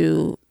how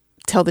to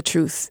tell the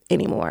truth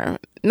anymore.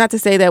 Not to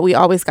say that we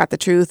always got the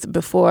truth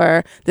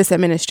before this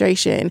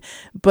administration,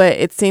 but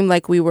it seemed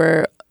like we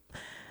were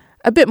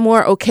a bit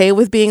more okay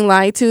with being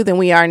lied to than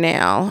we are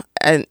now,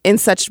 and in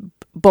such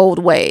bold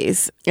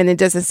ways. And it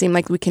doesn't seem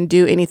like we can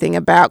do anything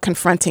about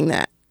confronting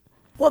that.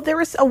 Well, there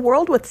was a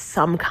world with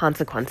some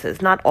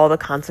consequences, not all the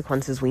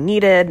consequences we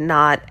needed,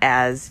 not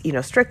as,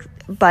 strict,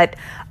 but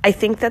I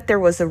think that there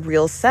was a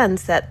real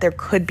sense that there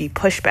could be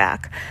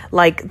pushback.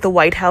 Like the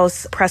White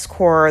House press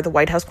corps, the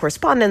White House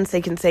correspondents, they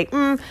can say,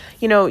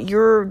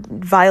 you're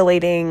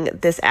violating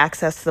this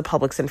access to the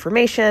public's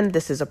information.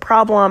 This is a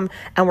problem,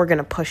 and we're going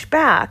to push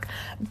back.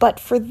 But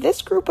for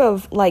this group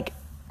of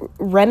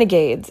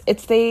renegades,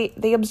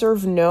 they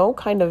observe no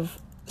kind of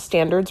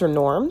standards or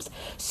norms.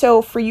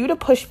 So for you to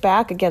push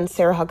back against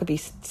Sarah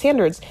Huckabee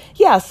Sanders,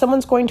 yeah,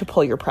 someone's going to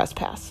pull your press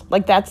pass.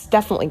 That's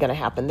definitely going to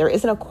happen. There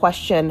isn't a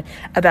question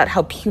about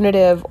how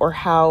punitive or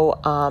how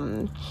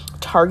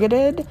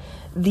targeted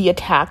the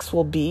attacks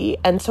will be.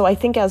 And so I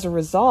think as a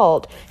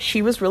result,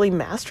 she was really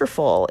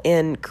masterful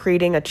in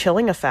creating a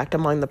chilling effect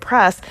among the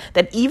press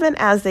that even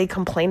as they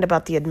complained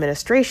about the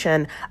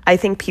administration, I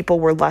think people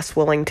were less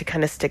willing to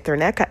kind of stick their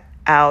neck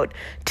out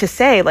to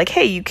say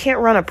hey, you can't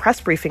run a press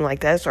briefing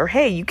like this, or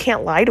hey, you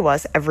can't lie to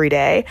us every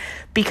day,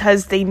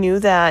 because they knew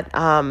that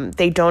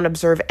they don't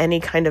observe any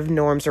kind of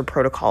norms or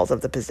protocols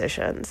of the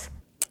positions.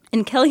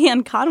 And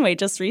Kellyanne Conway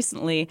just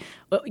recently,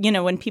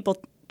 when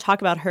people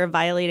talk about her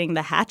violating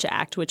the Hatch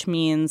Act, which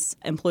means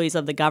employees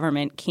of the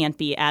government can't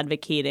be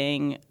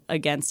advocating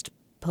against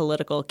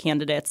political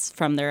candidates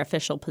from their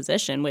official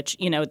position, which,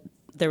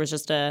 there was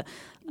just a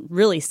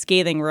really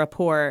scathing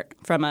report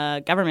from a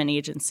government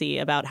agency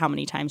about how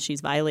many times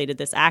she's violated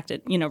this act,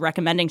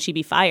 recommending she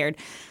be fired.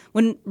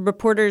 When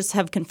reporters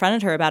have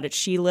confronted her about it,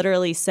 she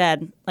literally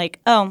said,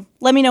 oh,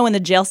 let me know when the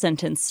jail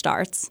sentence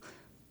starts.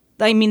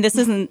 I mean, this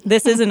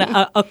isn't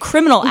a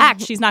criminal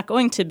act. She's not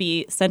going to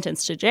be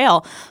sentenced to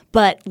jail.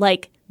 But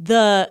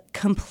the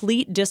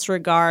complete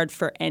disregard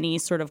for any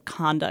sort of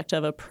conduct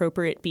of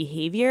appropriate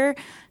behavior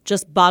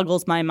just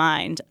boggles my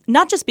mind.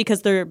 Not just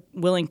because they're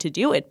willing to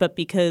do it, but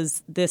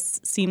because this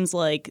seems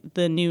like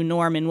the new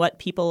norm in what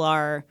people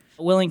are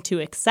willing to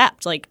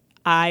accept.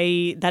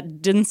 That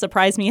didn't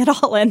surprise me at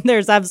all. And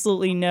there's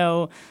absolutely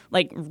no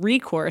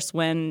recourse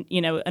when,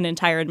 an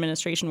entire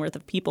administration worth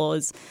of people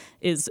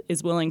is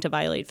willing to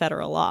violate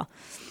federal law.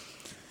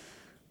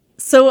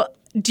 So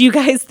do you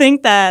guys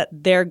think that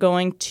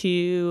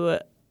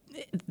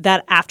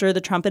that after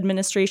the Trump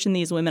administration,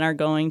 these women are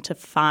going to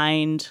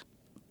find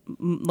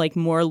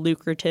more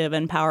lucrative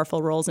and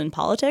powerful roles in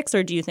politics?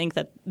 Or do you think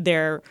that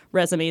their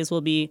resumes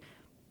will be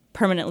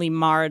permanently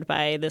marred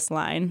by this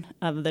line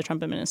of the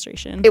Trump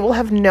administration. It will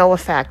have no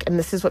effect, and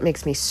this is what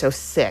makes me so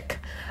sick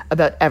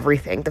about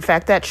everything. The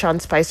fact that Sean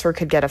Spicer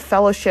could get a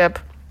fellowship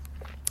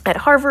at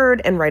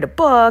Harvard and write a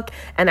book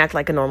and act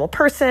like a normal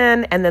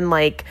person, and then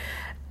like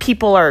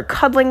people are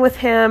cuddling with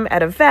him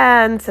at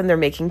events and they're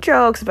making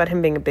jokes about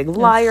him being a big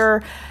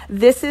liar.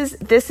 This is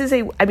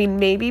I mean,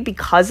 maybe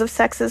because of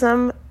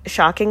sexism,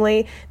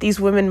 shockingly, these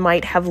women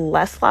might have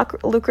less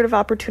lucrative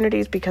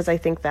opportunities because I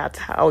think that's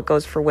how it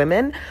goes for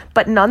women.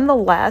 But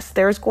nonetheless,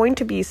 there's going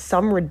to be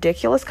some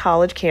ridiculous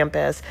college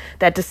campus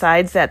that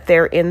decides that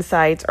their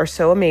insights are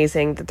so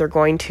amazing that they're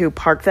going to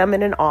park them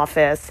in an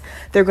office.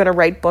 They're going to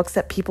write books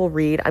that people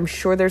read. I'm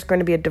sure there's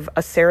going to be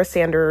a Sarah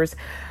Sanders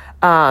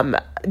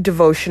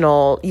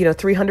devotional,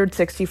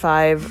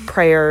 365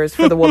 prayers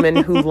for the woman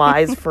who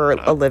lies for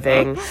a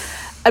living.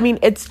 I mean,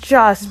 it's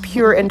just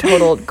pure and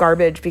total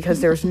garbage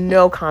because there's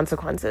no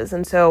consequences.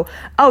 And so,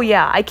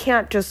 I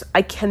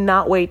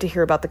cannot wait to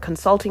hear about the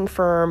consulting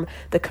firm,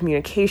 the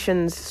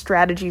communications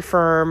strategy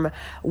firm,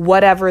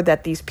 whatever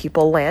that these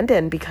people land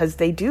in, because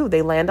they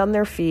land on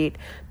their feet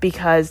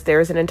because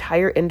there's an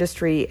entire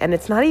industry, and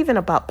it's not even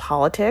about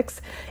politics,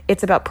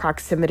 it's about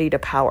proximity to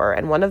power.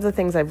 And one of the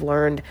things I've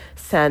learned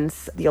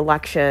since the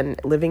election,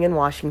 living in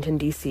Washington,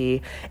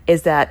 D.C.,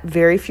 is that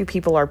very few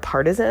people are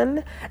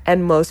partisan,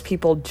 and most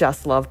people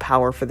just love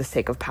power for the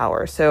sake of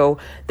power. So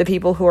the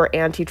people who are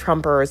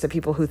anti-Trumpers, the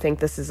people who think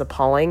this is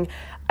appalling,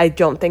 I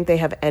don't think they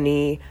have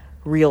any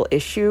real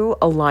issue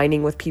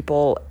aligning with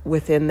people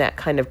within that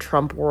kind of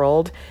Trump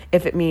world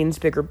if it means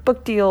bigger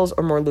book deals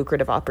or more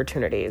lucrative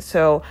opportunities.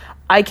 So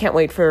I can't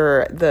wait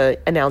for the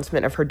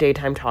announcement of her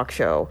daytime talk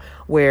show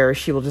where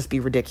she will just be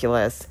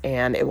ridiculous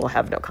and it will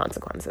have no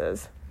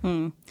consequences.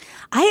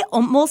 I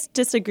almost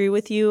disagree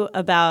with you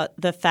about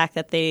the fact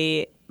that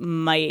they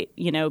might,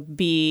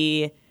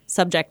 be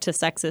subject to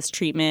sexist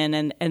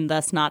treatment and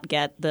thus not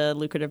get the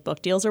lucrative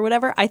book deals or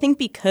whatever. I think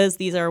because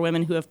these are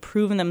women who have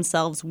proven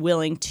themselves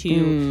willing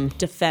to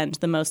defend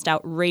the most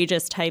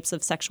outrageous types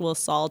of sexual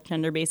assault,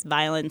 gender-based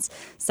violence,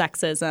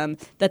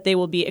 sexism, that they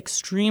will be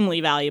extremely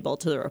valuable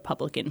to the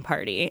Republican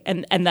Party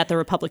and that the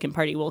Republican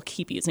Party will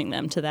keep using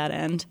them to that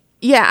end.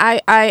 Yeah,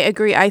 I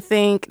agree. I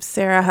think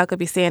Sarah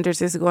Huckabee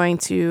Sanders is going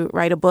to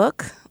write a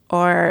book,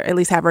 or at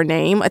least have her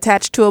name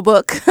attached to a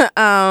book,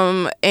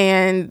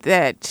 and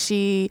that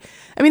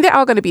they're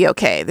all going to be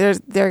okay.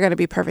 They're going to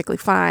be perfectly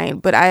fine.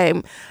 But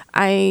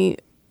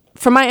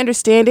from my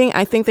understanding,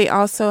 I think they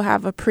also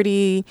have a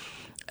pretty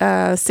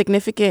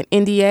significant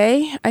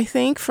NDA, I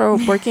think, for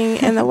working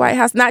in the White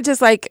House. Not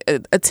just like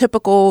a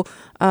typical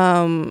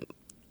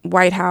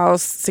White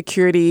House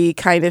security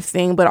kind of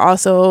thing, but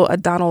also a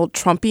Donald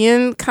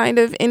Trumpian kind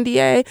of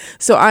NDA.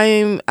 So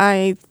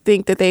I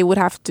think that they would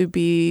have to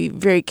be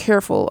very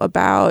careful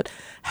about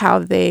how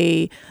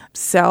they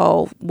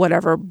sell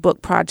whatever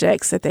book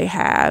projects that they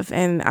have.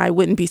 And I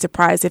wouldn't be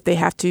surprised if they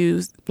have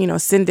to,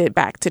 send it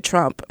back to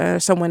Trump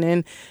or someone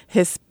in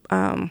his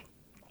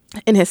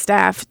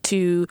staff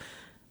to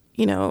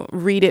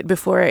read it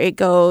before it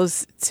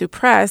goes to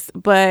press.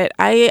 But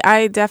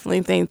I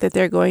definitely think that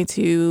they're going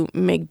to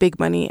make big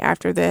money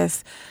after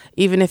this,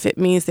 even if it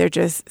means they're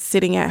just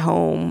sitting at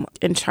home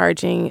and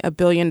charging $1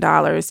 billion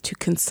to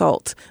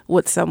consult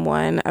with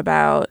someone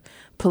about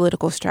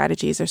political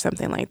strategies or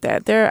something like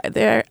that.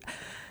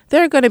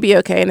 They're going to be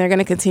okay, and they're going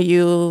to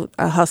continue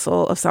a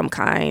hustle of some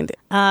kind.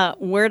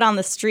 Word on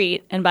the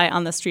street, and by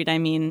on the street I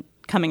mean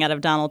coming out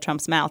of Donald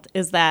Trump's mouth,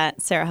 is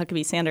that Sarah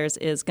Huckabee Sanders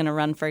is going to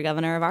run for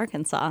governor of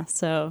Arkansas.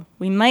 So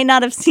we might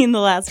not have seen the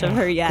last of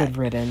her yet. Good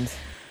riddance.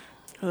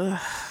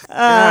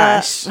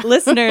 Gosh.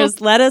 Listeners,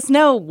 let us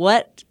know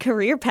what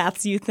career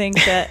paths you think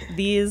that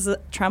these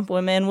Trump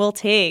women will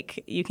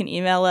take. You can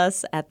email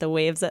us at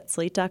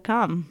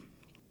thewaves@slate.com.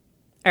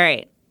 All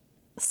right.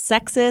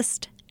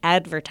 Sexist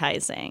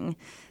advertising.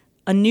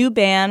 A new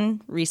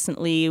ban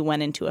recently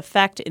went into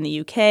effect in the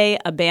UK,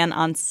 a ban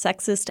on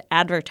sexist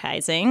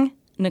advertising.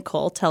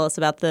 Nicole, tell us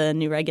about the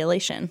new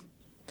regulation.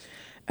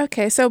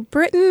 Okay, so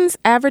Britain's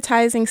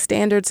Advertising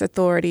Standards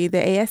Authority,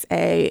 the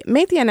ASA,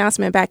 made the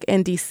announcement back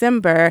in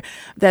December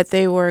that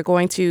they were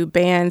going to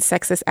ban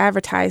sexist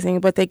advertising,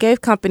 but they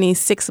gave companies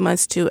 6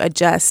 months to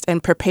adjust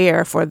and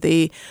prepare for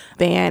the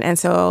ban. And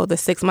so the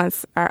 6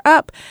 months are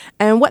up.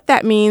 And what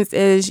that means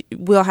is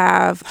we'll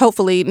have,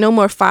 hopefully, no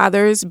more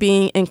fathers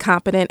being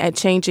incompetent at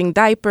changing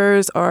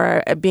diapers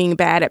or being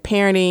bad at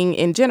parenting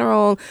in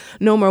general.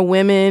 No more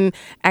women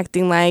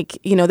acting like,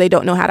 they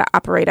don't know how to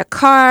operate a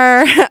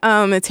car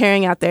and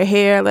tearing out their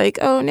hair like,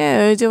 oh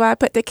no, do I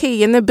put the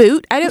key in the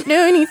boot? I don't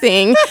know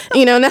anything.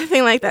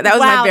 Nothing like that. That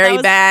was very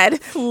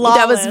bad. Flawless.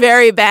 That was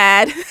very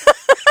bad.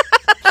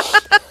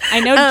 I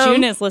know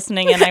June is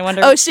listening, and I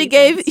wonder. Oh, she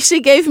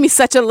gave me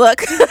such a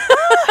look.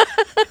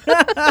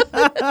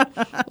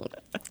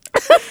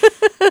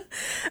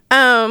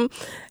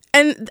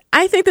 And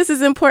I think this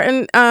is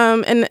important,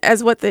 and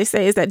as what they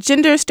say is that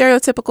gender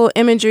stereotypical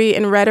imagery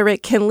and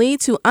rhetoric can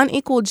lead to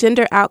unequal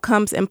gender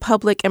outcomes in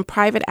public and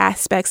private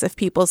aspects of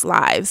people's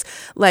lives,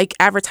 like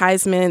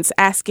advertisements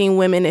asking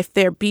women if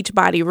they're beach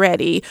body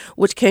ready,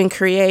 which can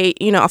create,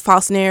 a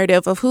false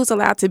narrative of who's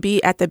allowed to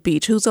be at the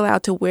beach, who's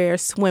allowed to wear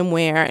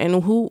swimwear,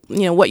 and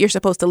what you're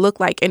supposed to look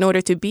like in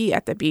order to be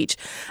at the beach.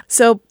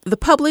 So the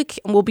public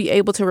will be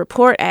able to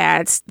report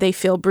ads they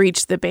feel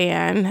breach the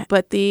ban,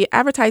 but the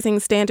Advertising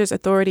Standards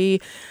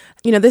Authority,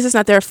 this is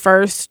not their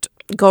first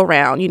go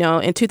round.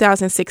 In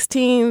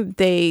 2016,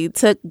 they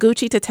took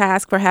Gucci to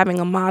task for having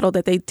a model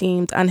that they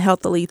deemed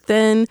unhealthily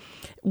thin.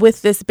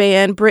 With this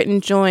ban,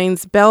 Britain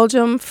joins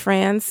Belgium,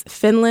 France,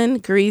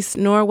 Finland, Greece,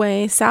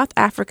 Norway, South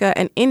Africa,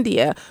 and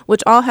India,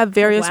 which all have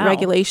various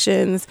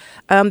regulations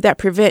that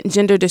prevent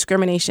gender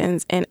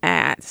discriminations in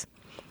ads.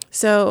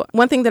 So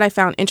one thing that I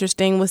found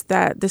interesting was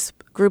that this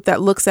group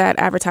that looks at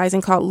advertising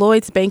called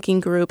Lloyd's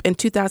Banking Group in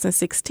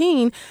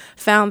 2016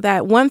 found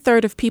that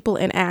 1/3 of people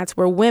in ads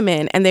were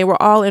women, and they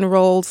were all in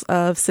roles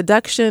of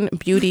seduction,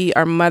 beauty,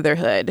 or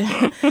motherhood.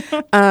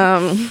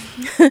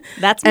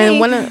 That's me. And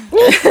one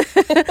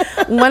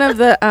of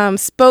the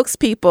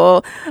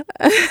spokespeople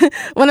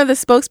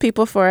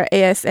for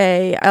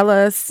ASA,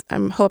 Ella, I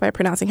hope I'm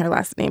pronouncing her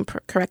last name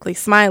correctly,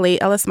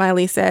 Ella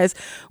Smiley says,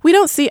 "We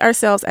don't see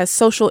ourselves as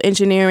social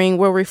engineering.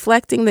 We're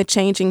reflecting the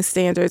changing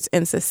standards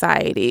in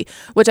society,"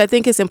 which I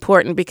think is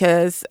important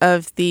because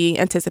of the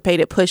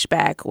anticipated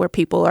pushback where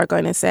people are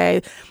going to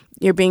say,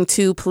 you're being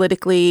too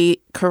politically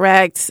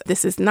correct.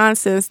 This is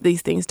nonsense.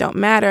 These things don't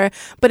matter.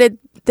 But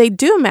they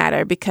do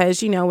matter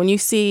because, when you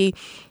see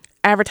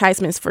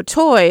advertisements for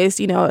toys,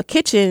 a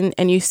kitchen,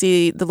 and you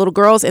see the little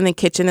girls in the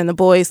kitchen and the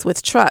boys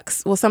with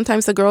trucks. Well,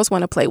 sometimes the girls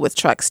want to play with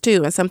trucks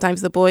too, and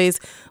sometimes the boys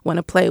want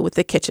to play with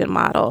the kitchen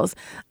models.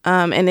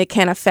 And it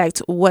can affect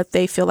what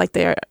they feel like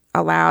they're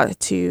allowed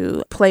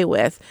to play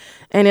with.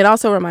 And it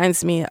also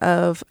reminds me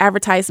of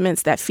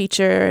advertisements that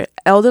feature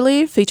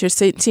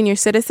senior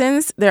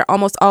citizens. They're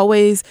almost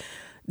always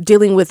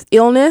dealing with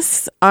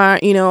illness,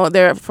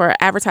 they're for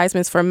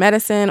advertisements for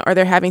medicine, or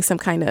they're having some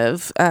kind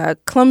of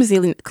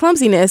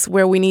clumsiness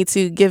where we need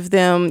to give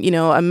them,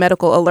 a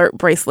medical alert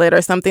bracelet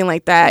or something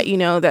like that,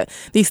 that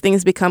these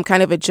things become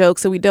kind of a joke.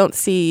 So we don't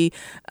see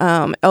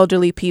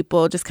elderly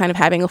people just kind of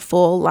having a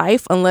full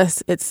life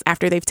unless it's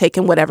after they've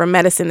taken whatever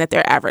medicine that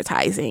they're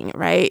advertising,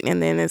 right?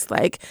 And then it's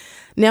like,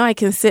 now I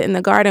can sit in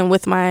the garden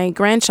with my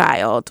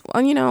grandchild.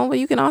 Well,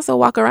 you can also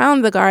walk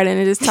around the garden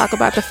and just talk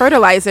about the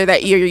fertilizer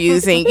that you're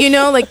using.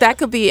 That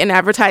could be an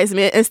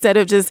advertisement instead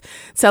of just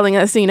telling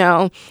us,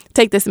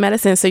 take this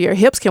medicine so your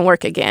hips can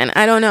work again.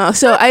 I don't know.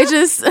 So I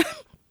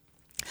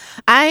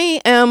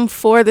am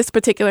for this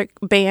particular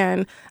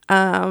ban.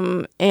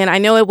 And I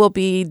know it will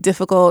be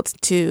difficult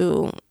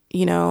to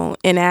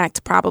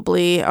enact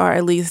probably, or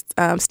at least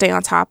stay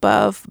on top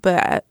of.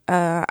 But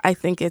I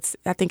think it's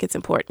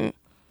important.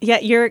 Yeah,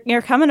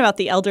 your comment about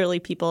the elderly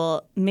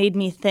people made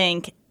me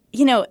think,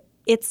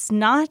 it's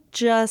not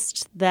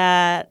just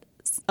that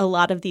a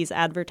lot of these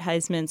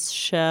advertisements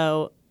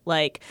show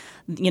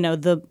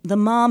the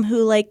mom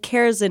who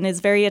cares and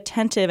is very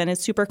attentive and is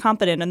super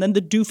competent, and then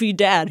the doofy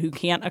dad who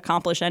can't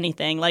accomplish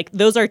anything.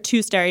 Those are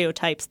two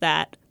stereotypes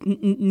that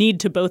need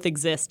to both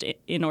exist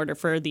in order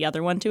for the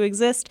other one to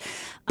exist.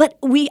 But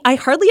I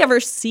hardly ever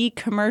see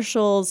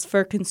commercials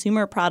for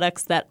consumer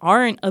products that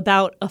aren't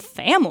about a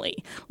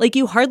family.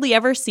 You hardly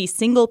ever see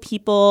single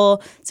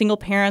people, single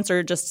parents,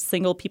 or just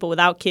single people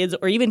without kids,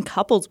 or even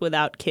couples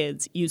without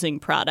kids using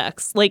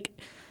products.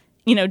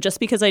 Just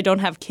because I don't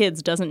have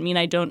kids doesn't mean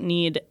I don't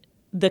need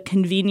the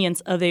convenience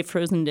of a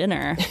frozen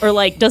dinner, or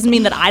doesn't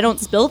mean that I don't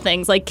spill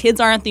things. Kids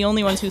aren't the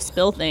only ones who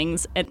spill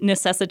things,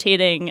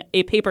 necessitating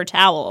a paper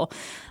towel.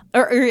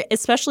 Or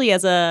especially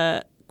as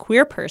a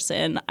queer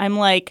person, I'm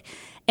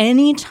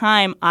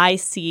anytime I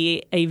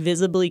see a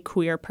visibly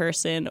queer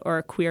person or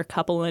a queer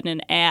couple in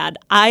an ad,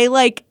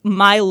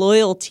 my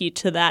loyalty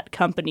to that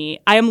company.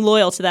 I am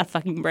loyal to that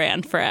fucking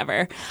brand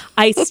forever.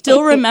 I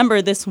still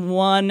remember this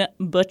one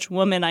butch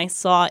woman I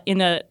saw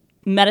in a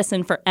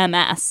medicine for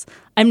MS.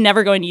 I'm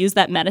never going to use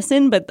that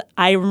medicine, but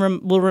I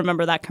will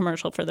remember that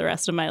commercial for the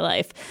rest of my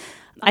life.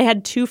 I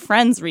had two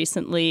friends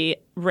recently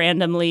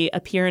randomly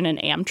appear in an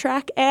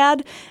Amtrak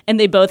ad, and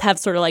they both have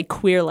sort of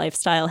queer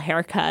lifestyle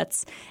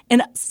haircuts.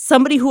 And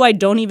somebody who I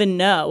don't even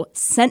know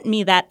sent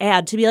me that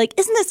ad to be isn't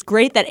this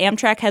great that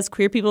Amtrak has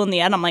queer people in the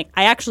ad? I'm I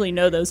actually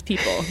know those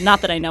people.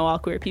 Not that I know all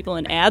queer people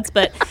in ads,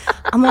 but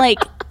I'm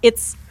it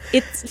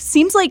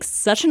seems like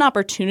such an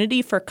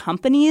opportunity for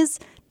companies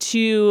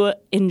to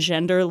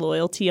engender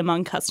loyalty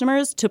among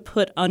customers to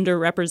put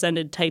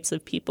underrepresented types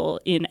of people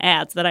in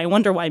ads that I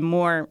wonder why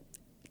more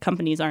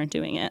companies aren't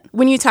doing it.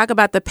 When you talk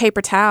about the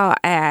paper towel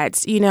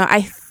ads,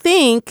 I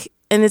think,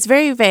 and it's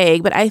very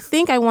vague, but I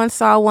think I once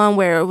saw one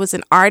where it was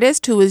an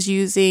artist who was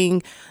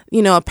using,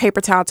 a paper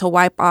towel to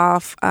wipe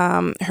off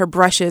her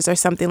brushes or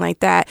something like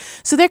that.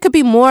 So there could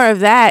be more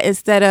of that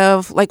instead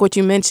of, what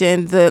you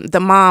mentioned,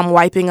 the mom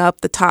wiping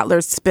up the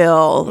toddler's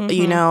spill,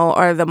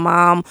 or the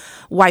mom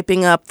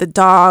wiping up the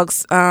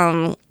dog's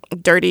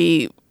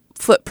dirty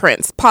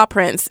footprints, paw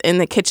prints in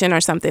the kitchen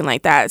or something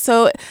like that.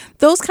 So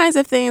those kinds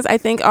of things I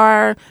think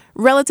are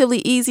relatively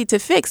easy to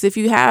fix if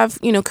you have,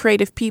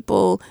 creative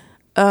people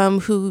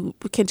who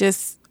can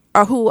just,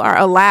 or who are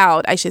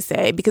allowed, I should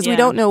say, because we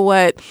don't know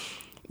what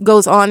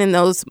goes on in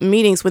those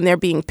meetings when they're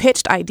being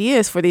pitched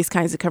ideas for these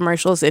kinds of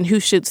commercials and who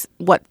shoots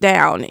what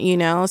down,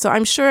 So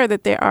I'm sure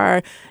that there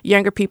are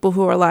younger people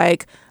who are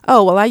like,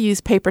 oh, well, I use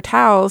paper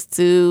towels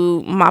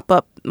to mop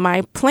up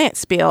my plant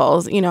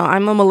spills.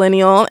 I'm a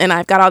millennial and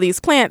I've got all these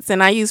plants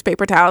and I use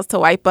paper towels to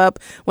wipe up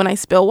when I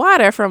spill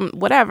water from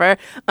whatever.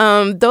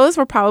 Those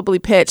were probably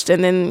pitched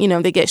and then,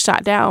 they get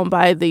shot down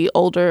by the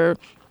older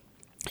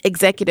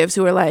executives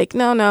who are like,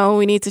 no,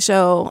 we need to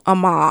show a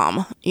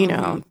mom,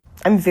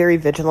 I'm very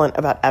vigilant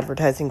about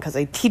advertising because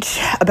I teach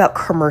about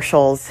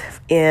commercials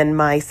in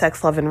my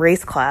sex, love, and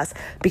race class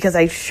because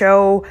I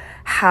show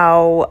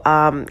how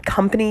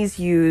companies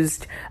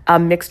used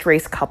mixed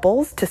race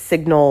couples to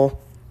signal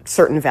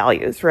certain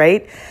values,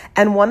 right?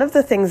 And one of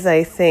the things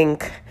I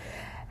think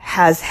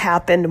has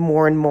happened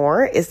more and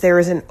more is there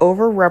is an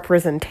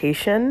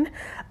overrepresentation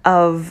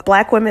of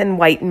Black women,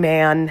 white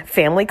man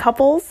family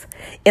couples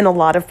in a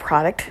lot of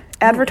product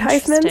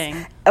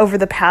advertisements over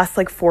the past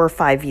 4 or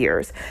 5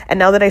 years. And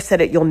now that I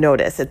said it, you'll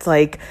notice it's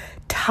like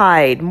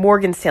Tide,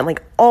 Morgan Stanley,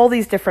 all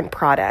these different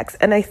products.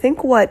 And I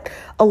think what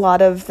a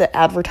lot of the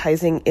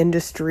advertising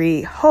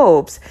industry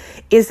hopes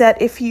is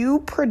that if you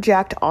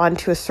project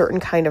onto a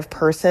certain kind of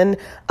person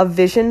a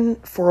vision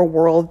for a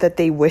world that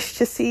they wish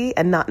to see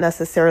and not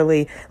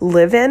necessarily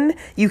live in,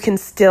 you can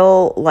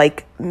still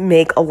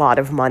make a lot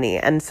of money.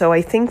 And so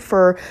I think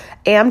for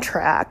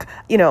Amtrak,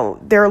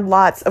 there are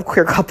lots of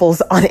queer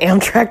couples on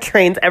Amtrak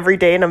trains every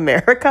day in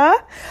America,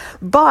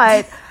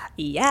 but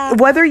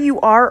whether you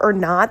are or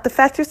not, the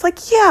fact is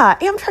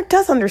Amtrak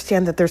does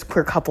understand that there's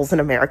queer couples in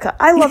America.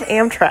 I love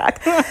Amtrak.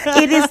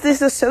 It is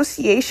this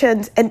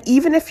association, and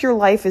even if your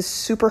life is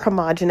super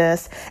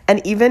homogenous,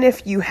 and even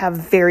if you have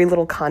very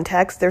little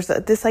context, there's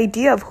this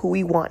idea of who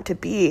we want to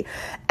be.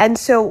 And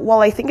so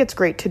while I think it's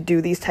great to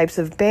do these types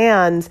of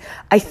bans,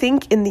 I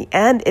think in the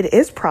end it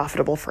is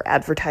profitable for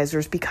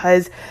advertisers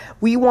because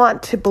we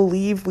want to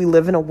believe we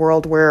live in a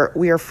world where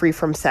we are free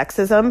from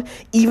sexism,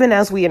 even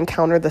as we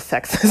encounter the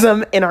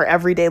sexism in our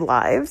everyday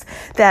lives,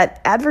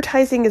 that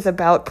advertising is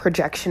about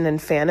projection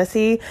and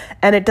fantasy,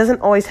 and it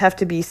doesn't always have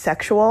to be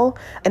sexual,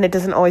 and it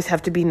doesn't always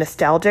have to be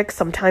nostalgic.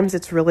 Sometimes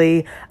it's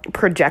really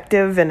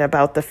projective and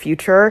about the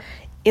future.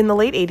 In the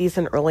late 80s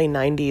and early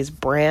 90s,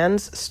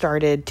 brands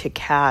started to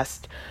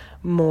cast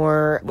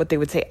more what they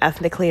would say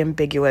ethnically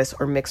ambiguous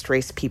or mixed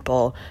race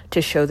people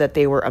to show that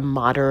they were a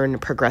modern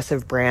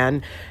progressive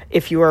brand.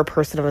 If you are a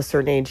person of a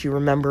certain age, you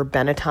remember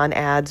Benetton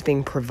ads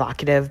being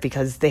provocative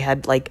because they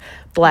had black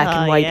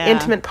and white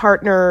intimate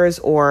partners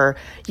or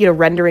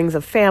renderings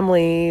of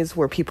families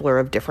where people are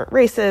of different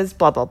races,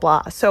 blah blah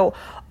blah. So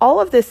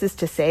all of this is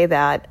to say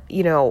that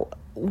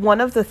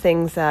one of the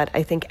things that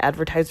I think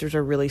advertisers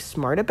are really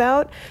smart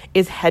about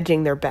is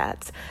hedging their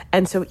bets.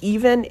 And so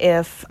even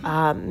if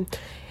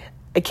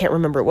I can't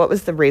remember. What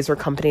was the razor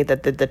company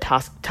that did the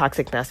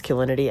toxic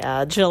masculinity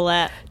ads?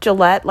 Gillette.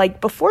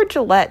 Before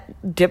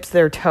Gillette dips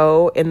their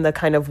toe in the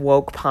kind of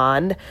woke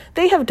pond,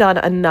 they have done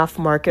enough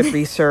market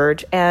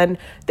research. And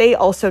they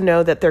also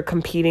know that they're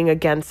competing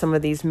against some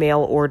of these mail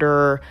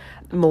order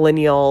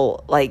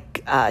millennial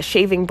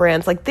shaving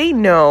brands. They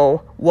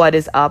know what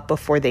is up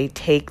before they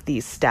take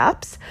these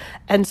steps.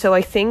 And so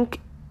I think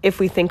if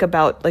we think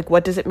about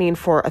what does it mean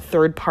for a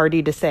third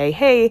party to say,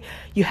 hey,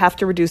 you have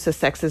to reduce the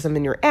sexism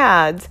in your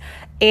ads,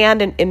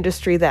 and an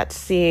industry that's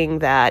seeing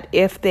that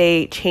if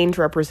they change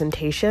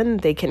representation,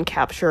 they can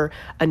capture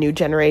a new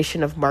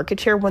generation of market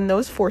share. When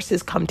those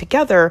forces come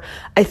together,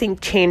 I think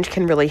change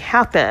can really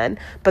happen.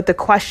 But the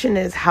question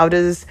is, how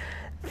do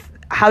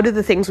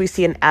the things we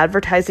see in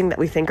advertising that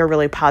we think are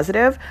really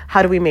positive,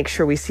 how do we make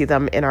sure we see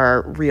them in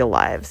our real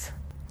lives?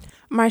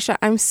 Marsha,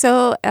 I'm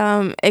so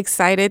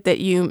excited that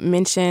you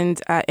mentioned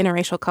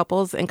interracial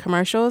couples in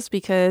commercials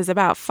because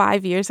about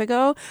 5 years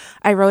ago,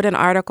 I wrote an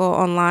article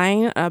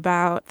online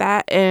about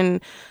that,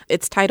 and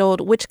it's titled,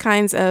 Which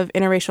Kinds of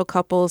Interracial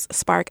Couples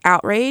Spark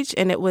Outrage?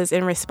 And it was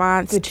in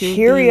response to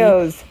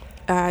Cheerios.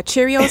 The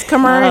Cheerios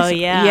commercial. Oh,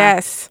 yeah.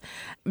 Yes,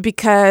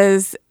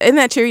 because in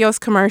that Cheerios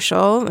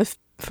commercial,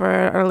 for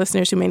our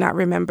listeners who may not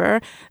remember,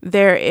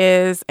 there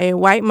is a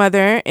white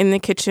mother in the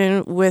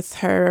kitchen with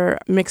her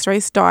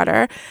mixed-race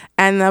daughter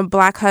and the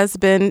Black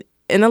husband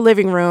in the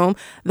living room.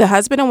 The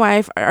husband and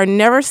wife are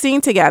never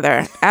seen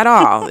together at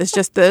all. It's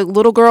just the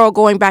little girl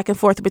going back and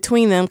forth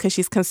between them because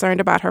she's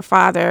concerned about her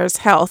father's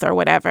health or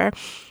whatever.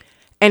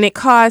 And it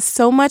caused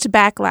so much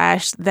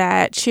backlash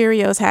that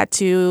Cheerios had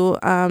to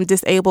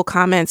disable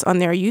comments on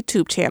their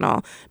YouTube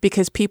channel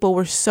because people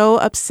were so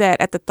upset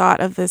at the thought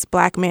of this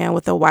Black man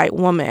with a white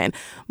woman.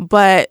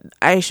 But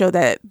I show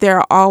that there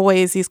are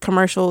always these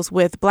commercials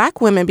with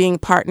Black women being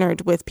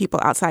partnered with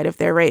people outside of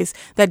their race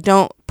that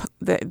don't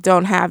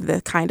don't have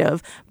the kind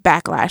of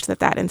backlash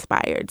that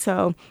inspired.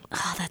 So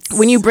that's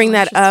when you bring so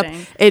that up,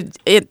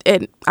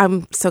 interesting.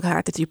 I'm so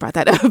glad that you brought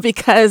that up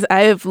because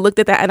I have looked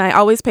at that and I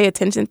always pay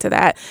attention to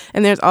that.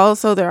 And there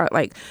are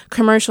like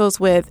commercials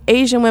with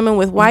Asian women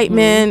with white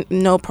men,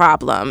 no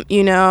problem.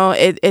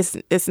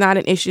 It's not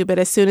an issue. But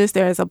as soon as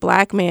there is a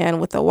black man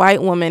with a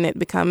white woman, it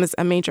becomes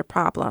a major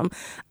problem.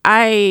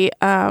 I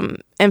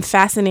am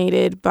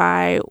fascinated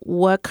by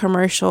what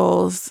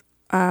commercials,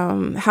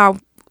 how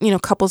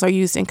couples are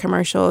used in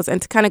commercials.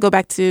 And to kind of go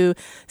back to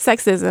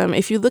sexism,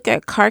 if you look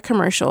at car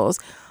commercials,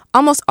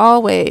 almost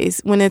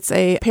always when it's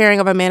a pairing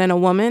of a man and a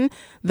woman,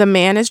 the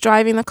man is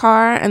driving the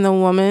car and the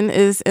woman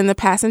is in the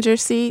passenger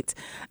seat.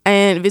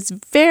 And it's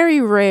very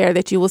rare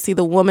that you will see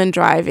the woman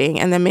driving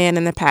and the man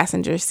in the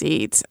passenger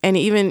seat. And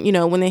even,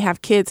 when they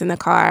have kids in the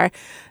car,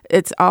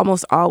 it's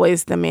almost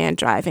always the man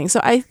driving.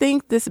 So I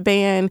think this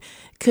ban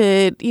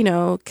could,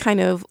 kind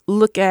of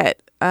look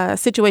at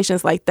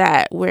situations like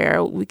that where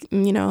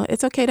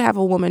it's okay to have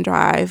a woman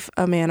drive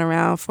a man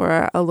around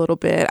for a little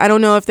bit. I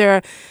don't know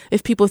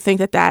if people think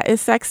that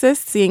is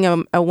sexist, seeing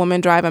a woman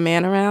drive a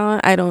man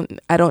around. I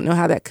don't know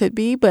how that could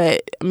be,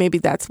 but maybe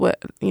that's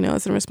what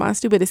it's in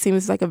response to. But it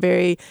seems like a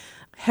very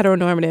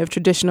heteronormative,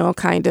 traditional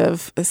kind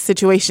of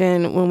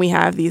situation when we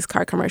have these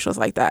car commercials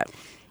like that.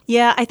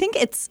 Yeah, I think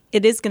it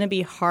is going to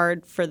be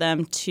hard for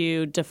them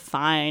to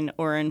define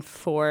or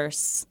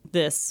enforce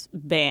this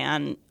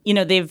ban.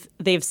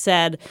 They've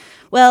said,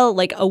 well,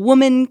 like a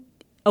woman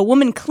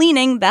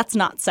cleaning, that's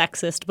not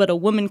sexist, but a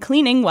woman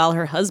cleaning while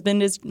her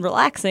husband is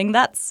relaxing,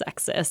 that's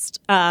sexist.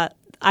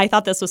 I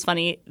thought this was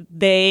funny.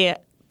 They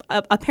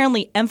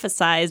apparently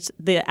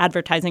the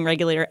advertising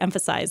regulator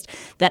emphasized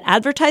that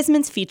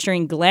advertisements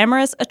featuring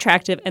glamorous,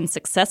 attractive, and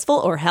successful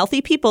or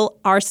healthy people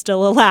are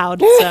still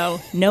allowed. So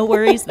no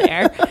worries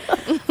there.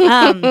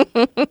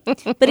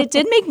 But it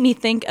did make me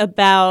think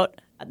about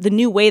the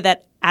new way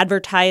that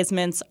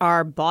advertisements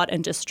are bought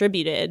and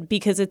distributed,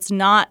 because it's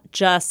not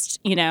just,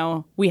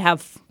 we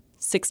have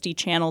 60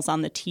 channels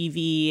on the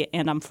TV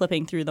and I'm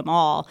flipping through them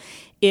all.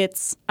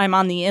 I'm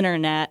on the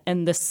internet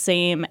and the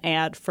same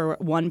ad for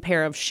one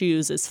pair of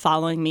shoes is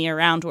following me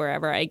around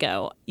wherever I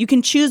go. You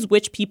can choose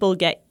which people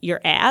get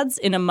your ads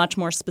in a much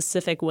more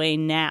specific way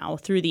now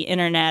through the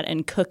internet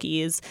and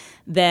cookies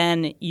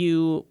than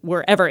you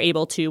were ever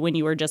able to when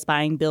you were just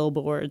buying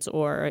billboards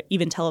or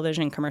even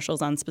television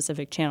commercials on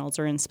specific channels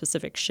or in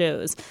specific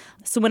shows.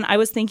 So when I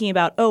was thinking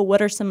about,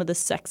 what are some of the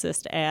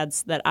sexist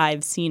ads that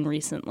I've seen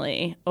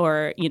recently,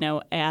 or,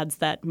 ads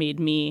that made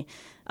me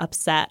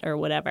upset or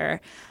whatever,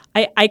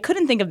 I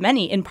couldn't think of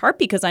many, in part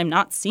because I'm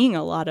not seeing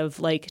a lot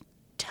of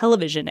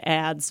television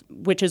ads,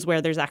 which is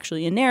where there's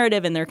actually a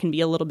narrative and there can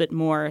be a little bit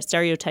more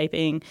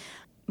stereotyping.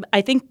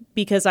 I think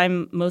because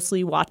I'm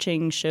mostly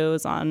watching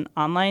shows on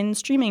online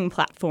streaming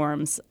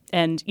platforms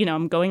and,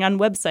 I'm going on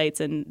websites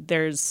and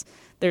there's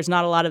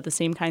not a lot of the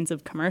same kinds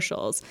of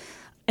commercials.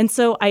 And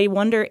so I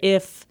wonder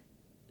if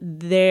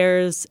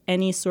there's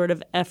any sort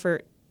of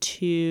effort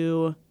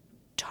to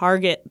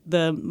target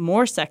the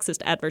more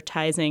sexist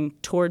advertising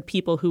toward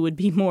people who would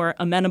be more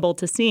amenable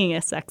to seeing a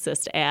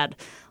sexist ad,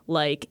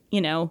 like,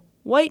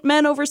 white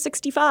men over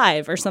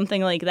 65 or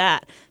something like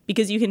that,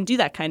 because you can do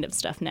that kind of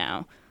stuff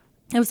now.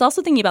 I was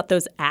also thinking about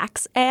those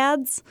Axe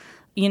ads,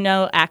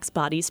 Axe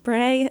body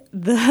spray,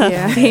 the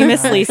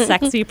famously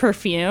sexy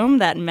perfume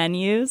that men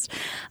used,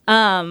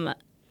 because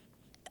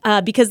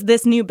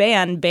this new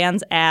ban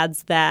bans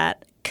ads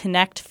that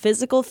connect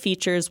physical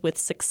features with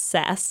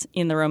success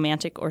in the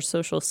romantic or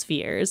social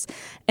spheres.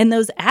 And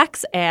those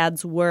Axe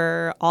ads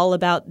were all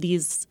about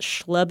these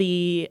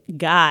schlubby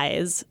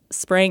guys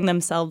spraying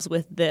themselves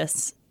with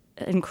this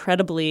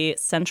incredibly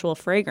sensual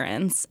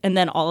fragrance, and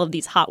then all of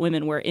these hot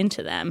women were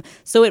into them.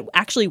 So it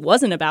actually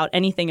wasn't about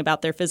anything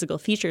about their physical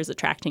features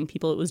attracting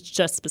people. It was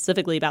just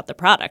specifically about the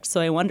product.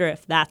 So I wonder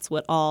if that's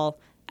what all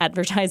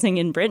advertising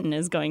in Britain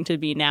is going to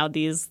be now,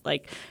 these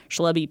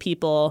schlubby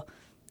people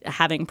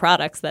having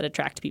products that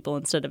attract people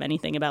instead of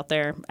anything about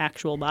their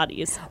actual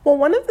bodies. Well,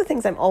 one of the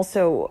things I'm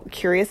also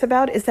curious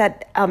about is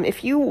that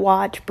if you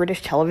watch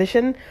British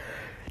television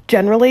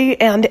generally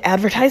and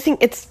advertising,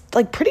 it's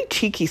pretty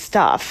cheeky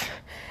stuff.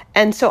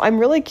 And so I'm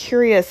really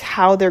curious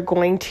how they're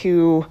going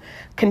to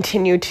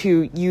continue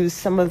to use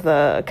some of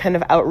the kind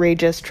of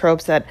outrageous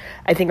tropes that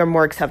I think are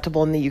more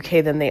acceptable in the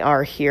UK than they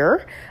are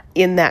here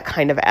in that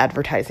kind of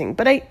advertising.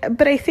 But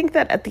I think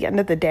that at the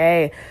end of the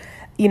day,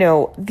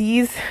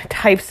 these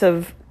types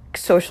of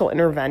social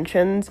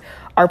interventions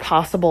are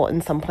possible in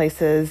some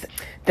places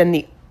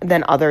than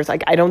others.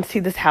 I don't see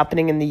this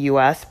happening in the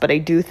US, but I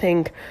do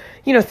think,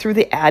 through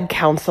the Ad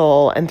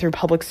Council and through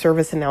public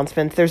service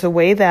announcements, there's a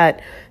way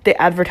that the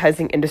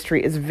advertising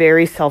industry is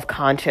very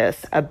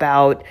self-conscious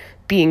about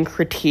being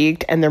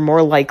critiqued, and they're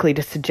more likely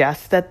to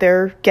suggest that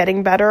they're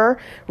getting better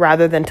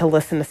rather than to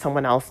listen to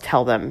someone else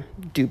tell them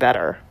do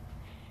better.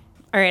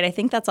 All right, I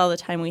think that's all the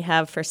time we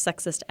have for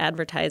sexist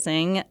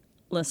advertising.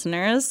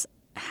 Listeners,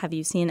 have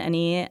you seen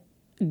any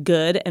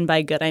good, and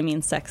by good I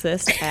mean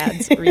sexist,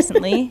 ads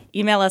recently?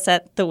 Email us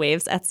at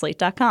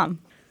thewaves@slate.com.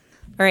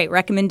 All right,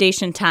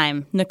 recommendation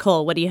time.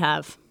 Nicole, what do you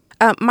have?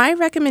 My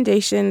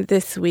recommendation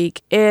this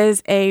week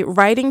is a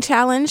writing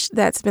challenge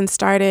that's been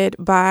started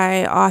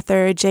by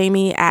author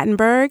Jamie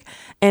Attenberg,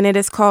 and it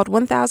is called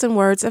 1,000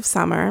 Words of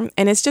Summer,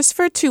 and it's just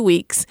for 2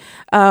 weeks.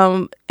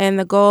 And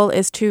the goal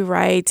is to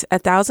write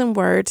 1,000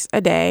 words a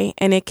day,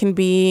 and it can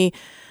be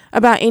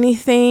about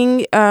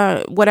anything,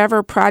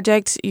 whatever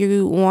project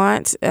you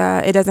want.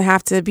 It doesn't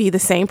have to be the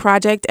same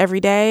project every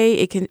day.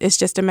 It's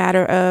just a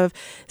matter of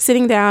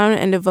sitting down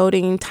and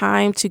devoting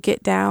time to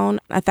get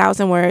down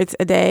 1,000 words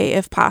a day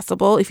if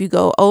possible. If you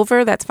go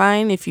over, that's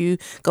fine. If you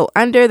go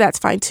under, that's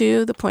fine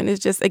too. The point is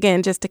just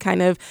to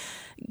kind of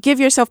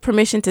give yourself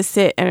permission to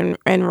sit and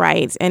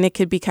write. And it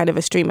could be kind of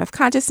a stream of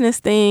consciousness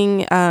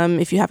thing.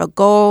 If you have a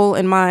goal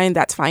in mind,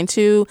 that's fine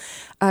too.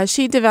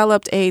 She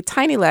developed a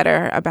tiny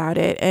letter about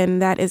it,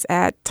 and that is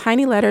at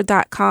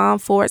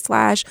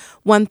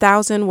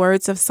tinyletter.com/1000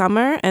 words of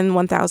summer. And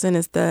 1,000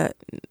 is the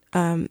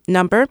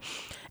number.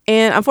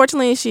 And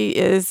unfortunately, she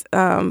is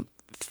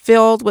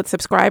filled with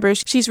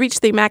subscribers. She's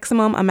reached the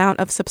maximum amount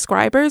of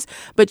subscribers,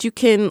 but you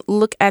can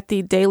look at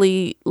the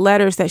daily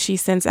letters that she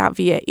sends out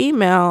via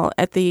email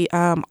at the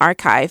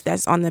archive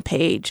that's on the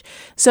page.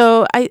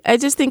 So I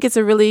just think it's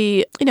a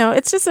really,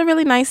 it's just a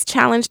really nice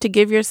challenge to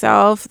give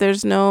yourself.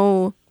 There's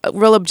no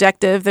real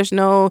objective. There's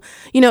no,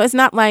 it's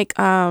not like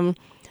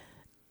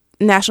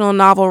National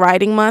Novel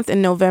Writing Month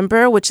in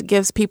November, which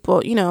gives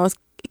people, it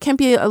can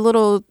be a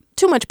little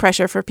too much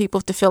pressure for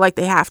people to feel like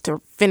they have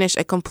to finish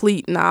a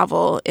complete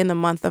novel in the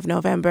month of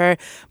November.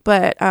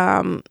 But,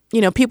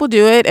 people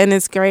do it and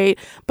it's great.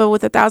 But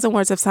with 1,000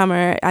 Words of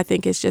Summer, I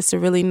think it's just a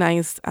really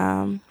nice,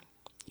 a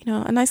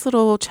nice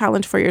little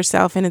challenge for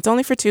yourself. And it's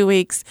only for 2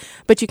 weeks,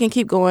 but you can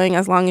keep going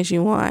as long as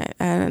you want.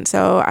 And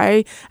so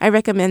I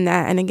recommend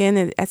that. And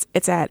again,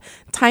 it's at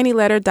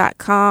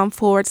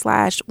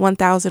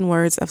tinyletter.com/1000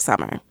 words of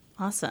summer.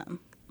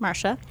 Awesome.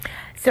 Marcia?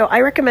 So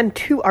I recommend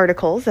 2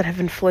 articles that have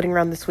been floating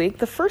around this week.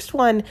 The first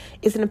one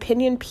is an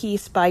opinion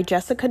piece by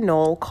Jessica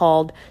Knoll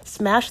called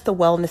Smash the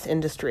Wellness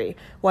Industry: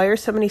 Why Are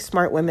So Many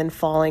Smart Women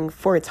Falling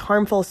for Its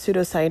Harmful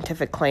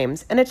Pseudoscientific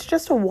Claims? And it's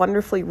just a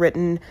wonderfully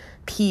written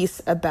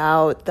piece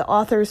about the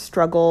author's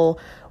struggle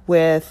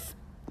with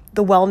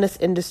the wellness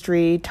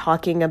industry,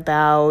 talking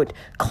about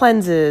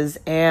cleanses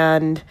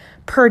and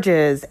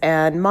purges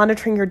and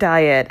monitoring your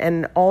diet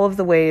and all of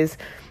the ways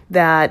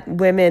that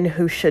women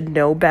who should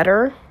know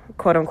better,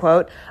 quote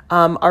unquote,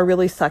 are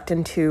really sucked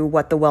into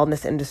what the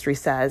wellness industry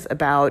says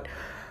about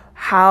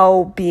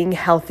how being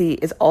healthy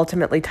is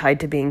ultimately tied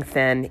to being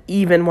thin,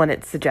 even when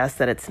it suggests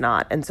that it's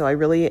not. And so I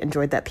really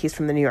enjoyed that piece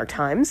from the New York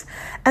Times.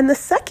 And the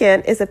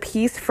second is a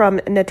piece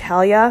from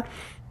Natalia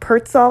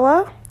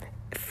Pertzola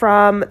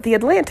from The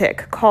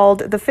Atlantic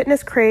called The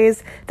Fitness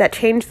Craze That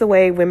Changed the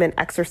Way Women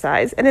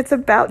Exercise. And it's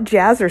about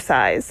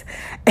jazzercise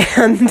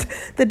and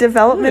the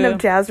development of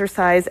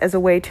jazzercise as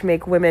a way to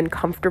make women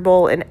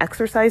comfortable in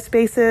exercise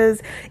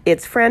spaces,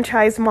 its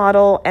franchise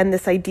model, and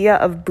this idea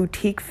of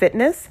boutique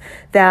fitness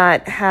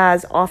that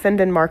has often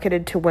been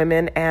marketed to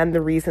women and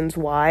the reasons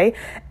why.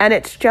 And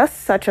it's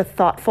just such a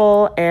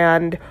thoughtful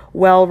and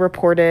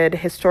well-reported,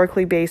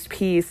 historically based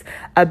piece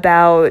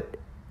about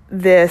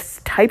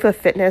this type of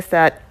fitness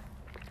that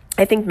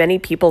I think many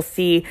people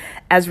see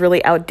as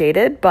really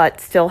outdated,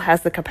 but still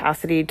has the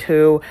capacity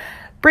to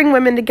bring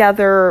women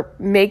together,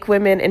 make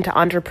women into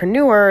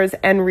entrepreneurs,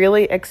 and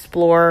really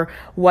explore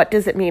what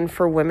does it mean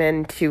for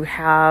women to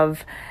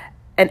have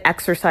an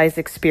exercise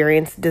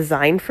experience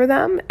designed for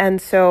them.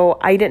 And so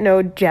I didn't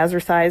know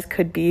jazzercise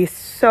could be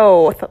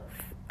so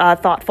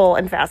thoughtful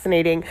and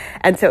fascinating.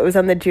 And so it was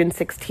on the June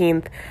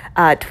 16th,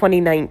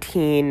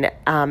 2019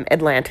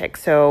 Atlantic.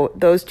 So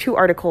those 2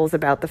 articles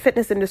about the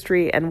fitness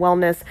industry and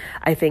wellness,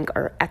 I think,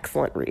 are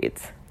excellent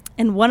reads.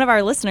 And one of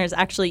our listeners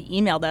actually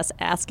emailed us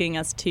asking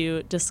us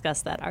to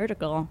discuss that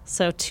article.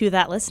 So to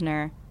that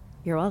listener,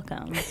 you're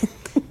welcome.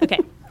 Okay.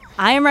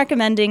 I am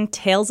recommending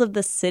Tales of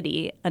the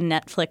City, a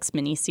Netflix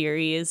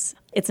miniseries.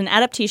 It's an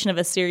adaptation of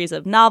a series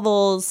of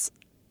novels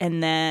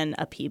and then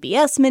a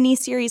PBS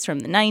miniseries from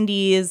the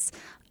 90s.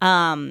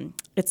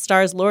 It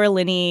stars Laura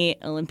Linney,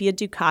 Olympia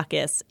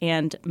Dukakis,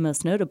 and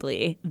most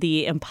notably,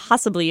 the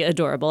impossibly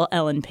adorable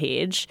Ellen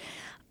Page.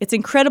 It's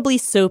incredibly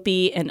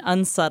soapy and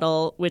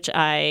unsubtle, which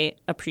I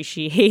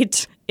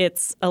appreciate.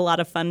 It's a lot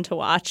of fun to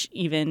watch,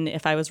 even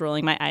if I was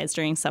rolling my eyes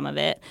during some of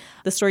it.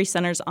 The story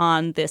centers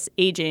on this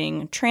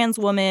aging trans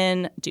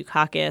woman,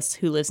 Dukakis,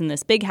 who lives in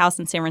this big house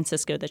in San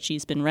Francisco that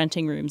she's been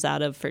renting rooms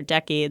out of for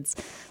decades.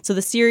 So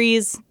the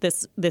series,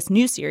 this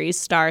new series,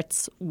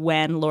 starts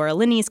when Laura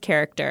Linney's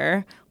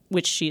character,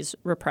 which she's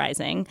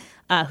reprising,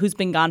 who's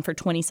been gone for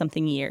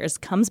 20-something years,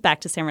 comes back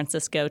to San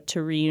Francisco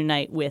to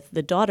reunite with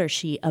the daughter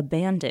she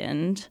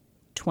abandoned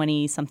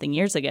 20-something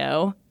years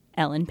ago,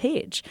 Ellen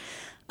Page.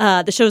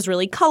 The show is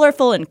really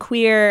colorful and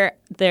queer.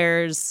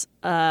 It's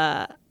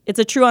a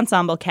true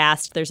ensemble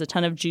cast. There's a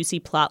ton of juicy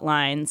plot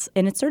lines,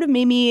 and it sort of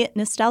made me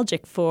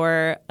nostalgic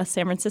for a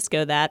San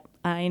Francisco that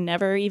I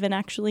never even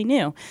actually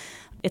knew.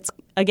 It's,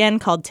 again,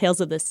 called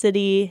Tales of the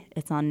City.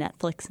 It's on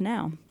Netflix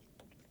now.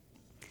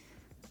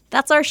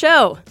 That's our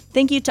show.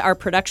 Thank you to our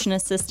production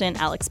assistant,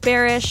 Alex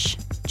Barish,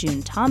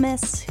 June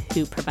Thomas,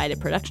 who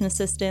provided production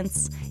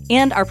assistance,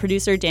 and our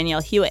producer,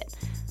 Danielle Hewitt.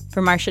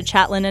 For Marcia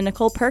Chatlin and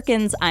Nicole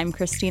Perkins, I'm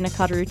Christina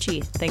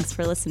Cauterucci. Thanks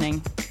for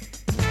listening.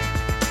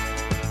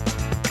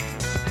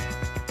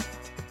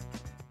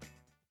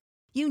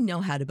 You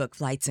know how to book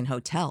flights and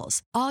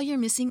hotels. All you're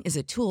missing is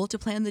a tool to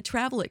plan the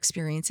travel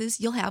experiences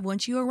you'll have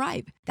once you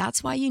arrive.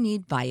 That's why you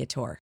need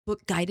Viator.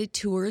 Book guided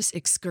tours,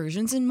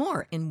 excursions, and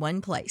more in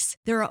one place.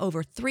 There are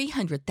over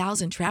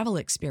 300,000 travel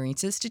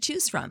experiences to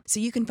choose from,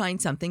 so you can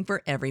find something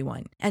for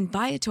everyone. And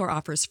Viator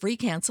offers free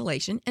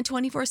cancellation and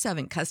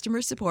 24/7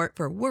 customer support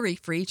for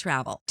worry-free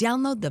travel.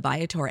 Download the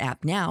Viator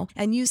app now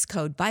and use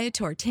code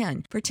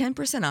Viator10 for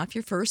 10% off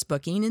your first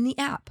booking in the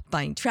app.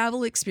 Find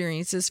travel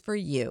experiences for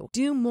you.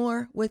 Do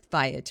more with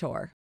Viator.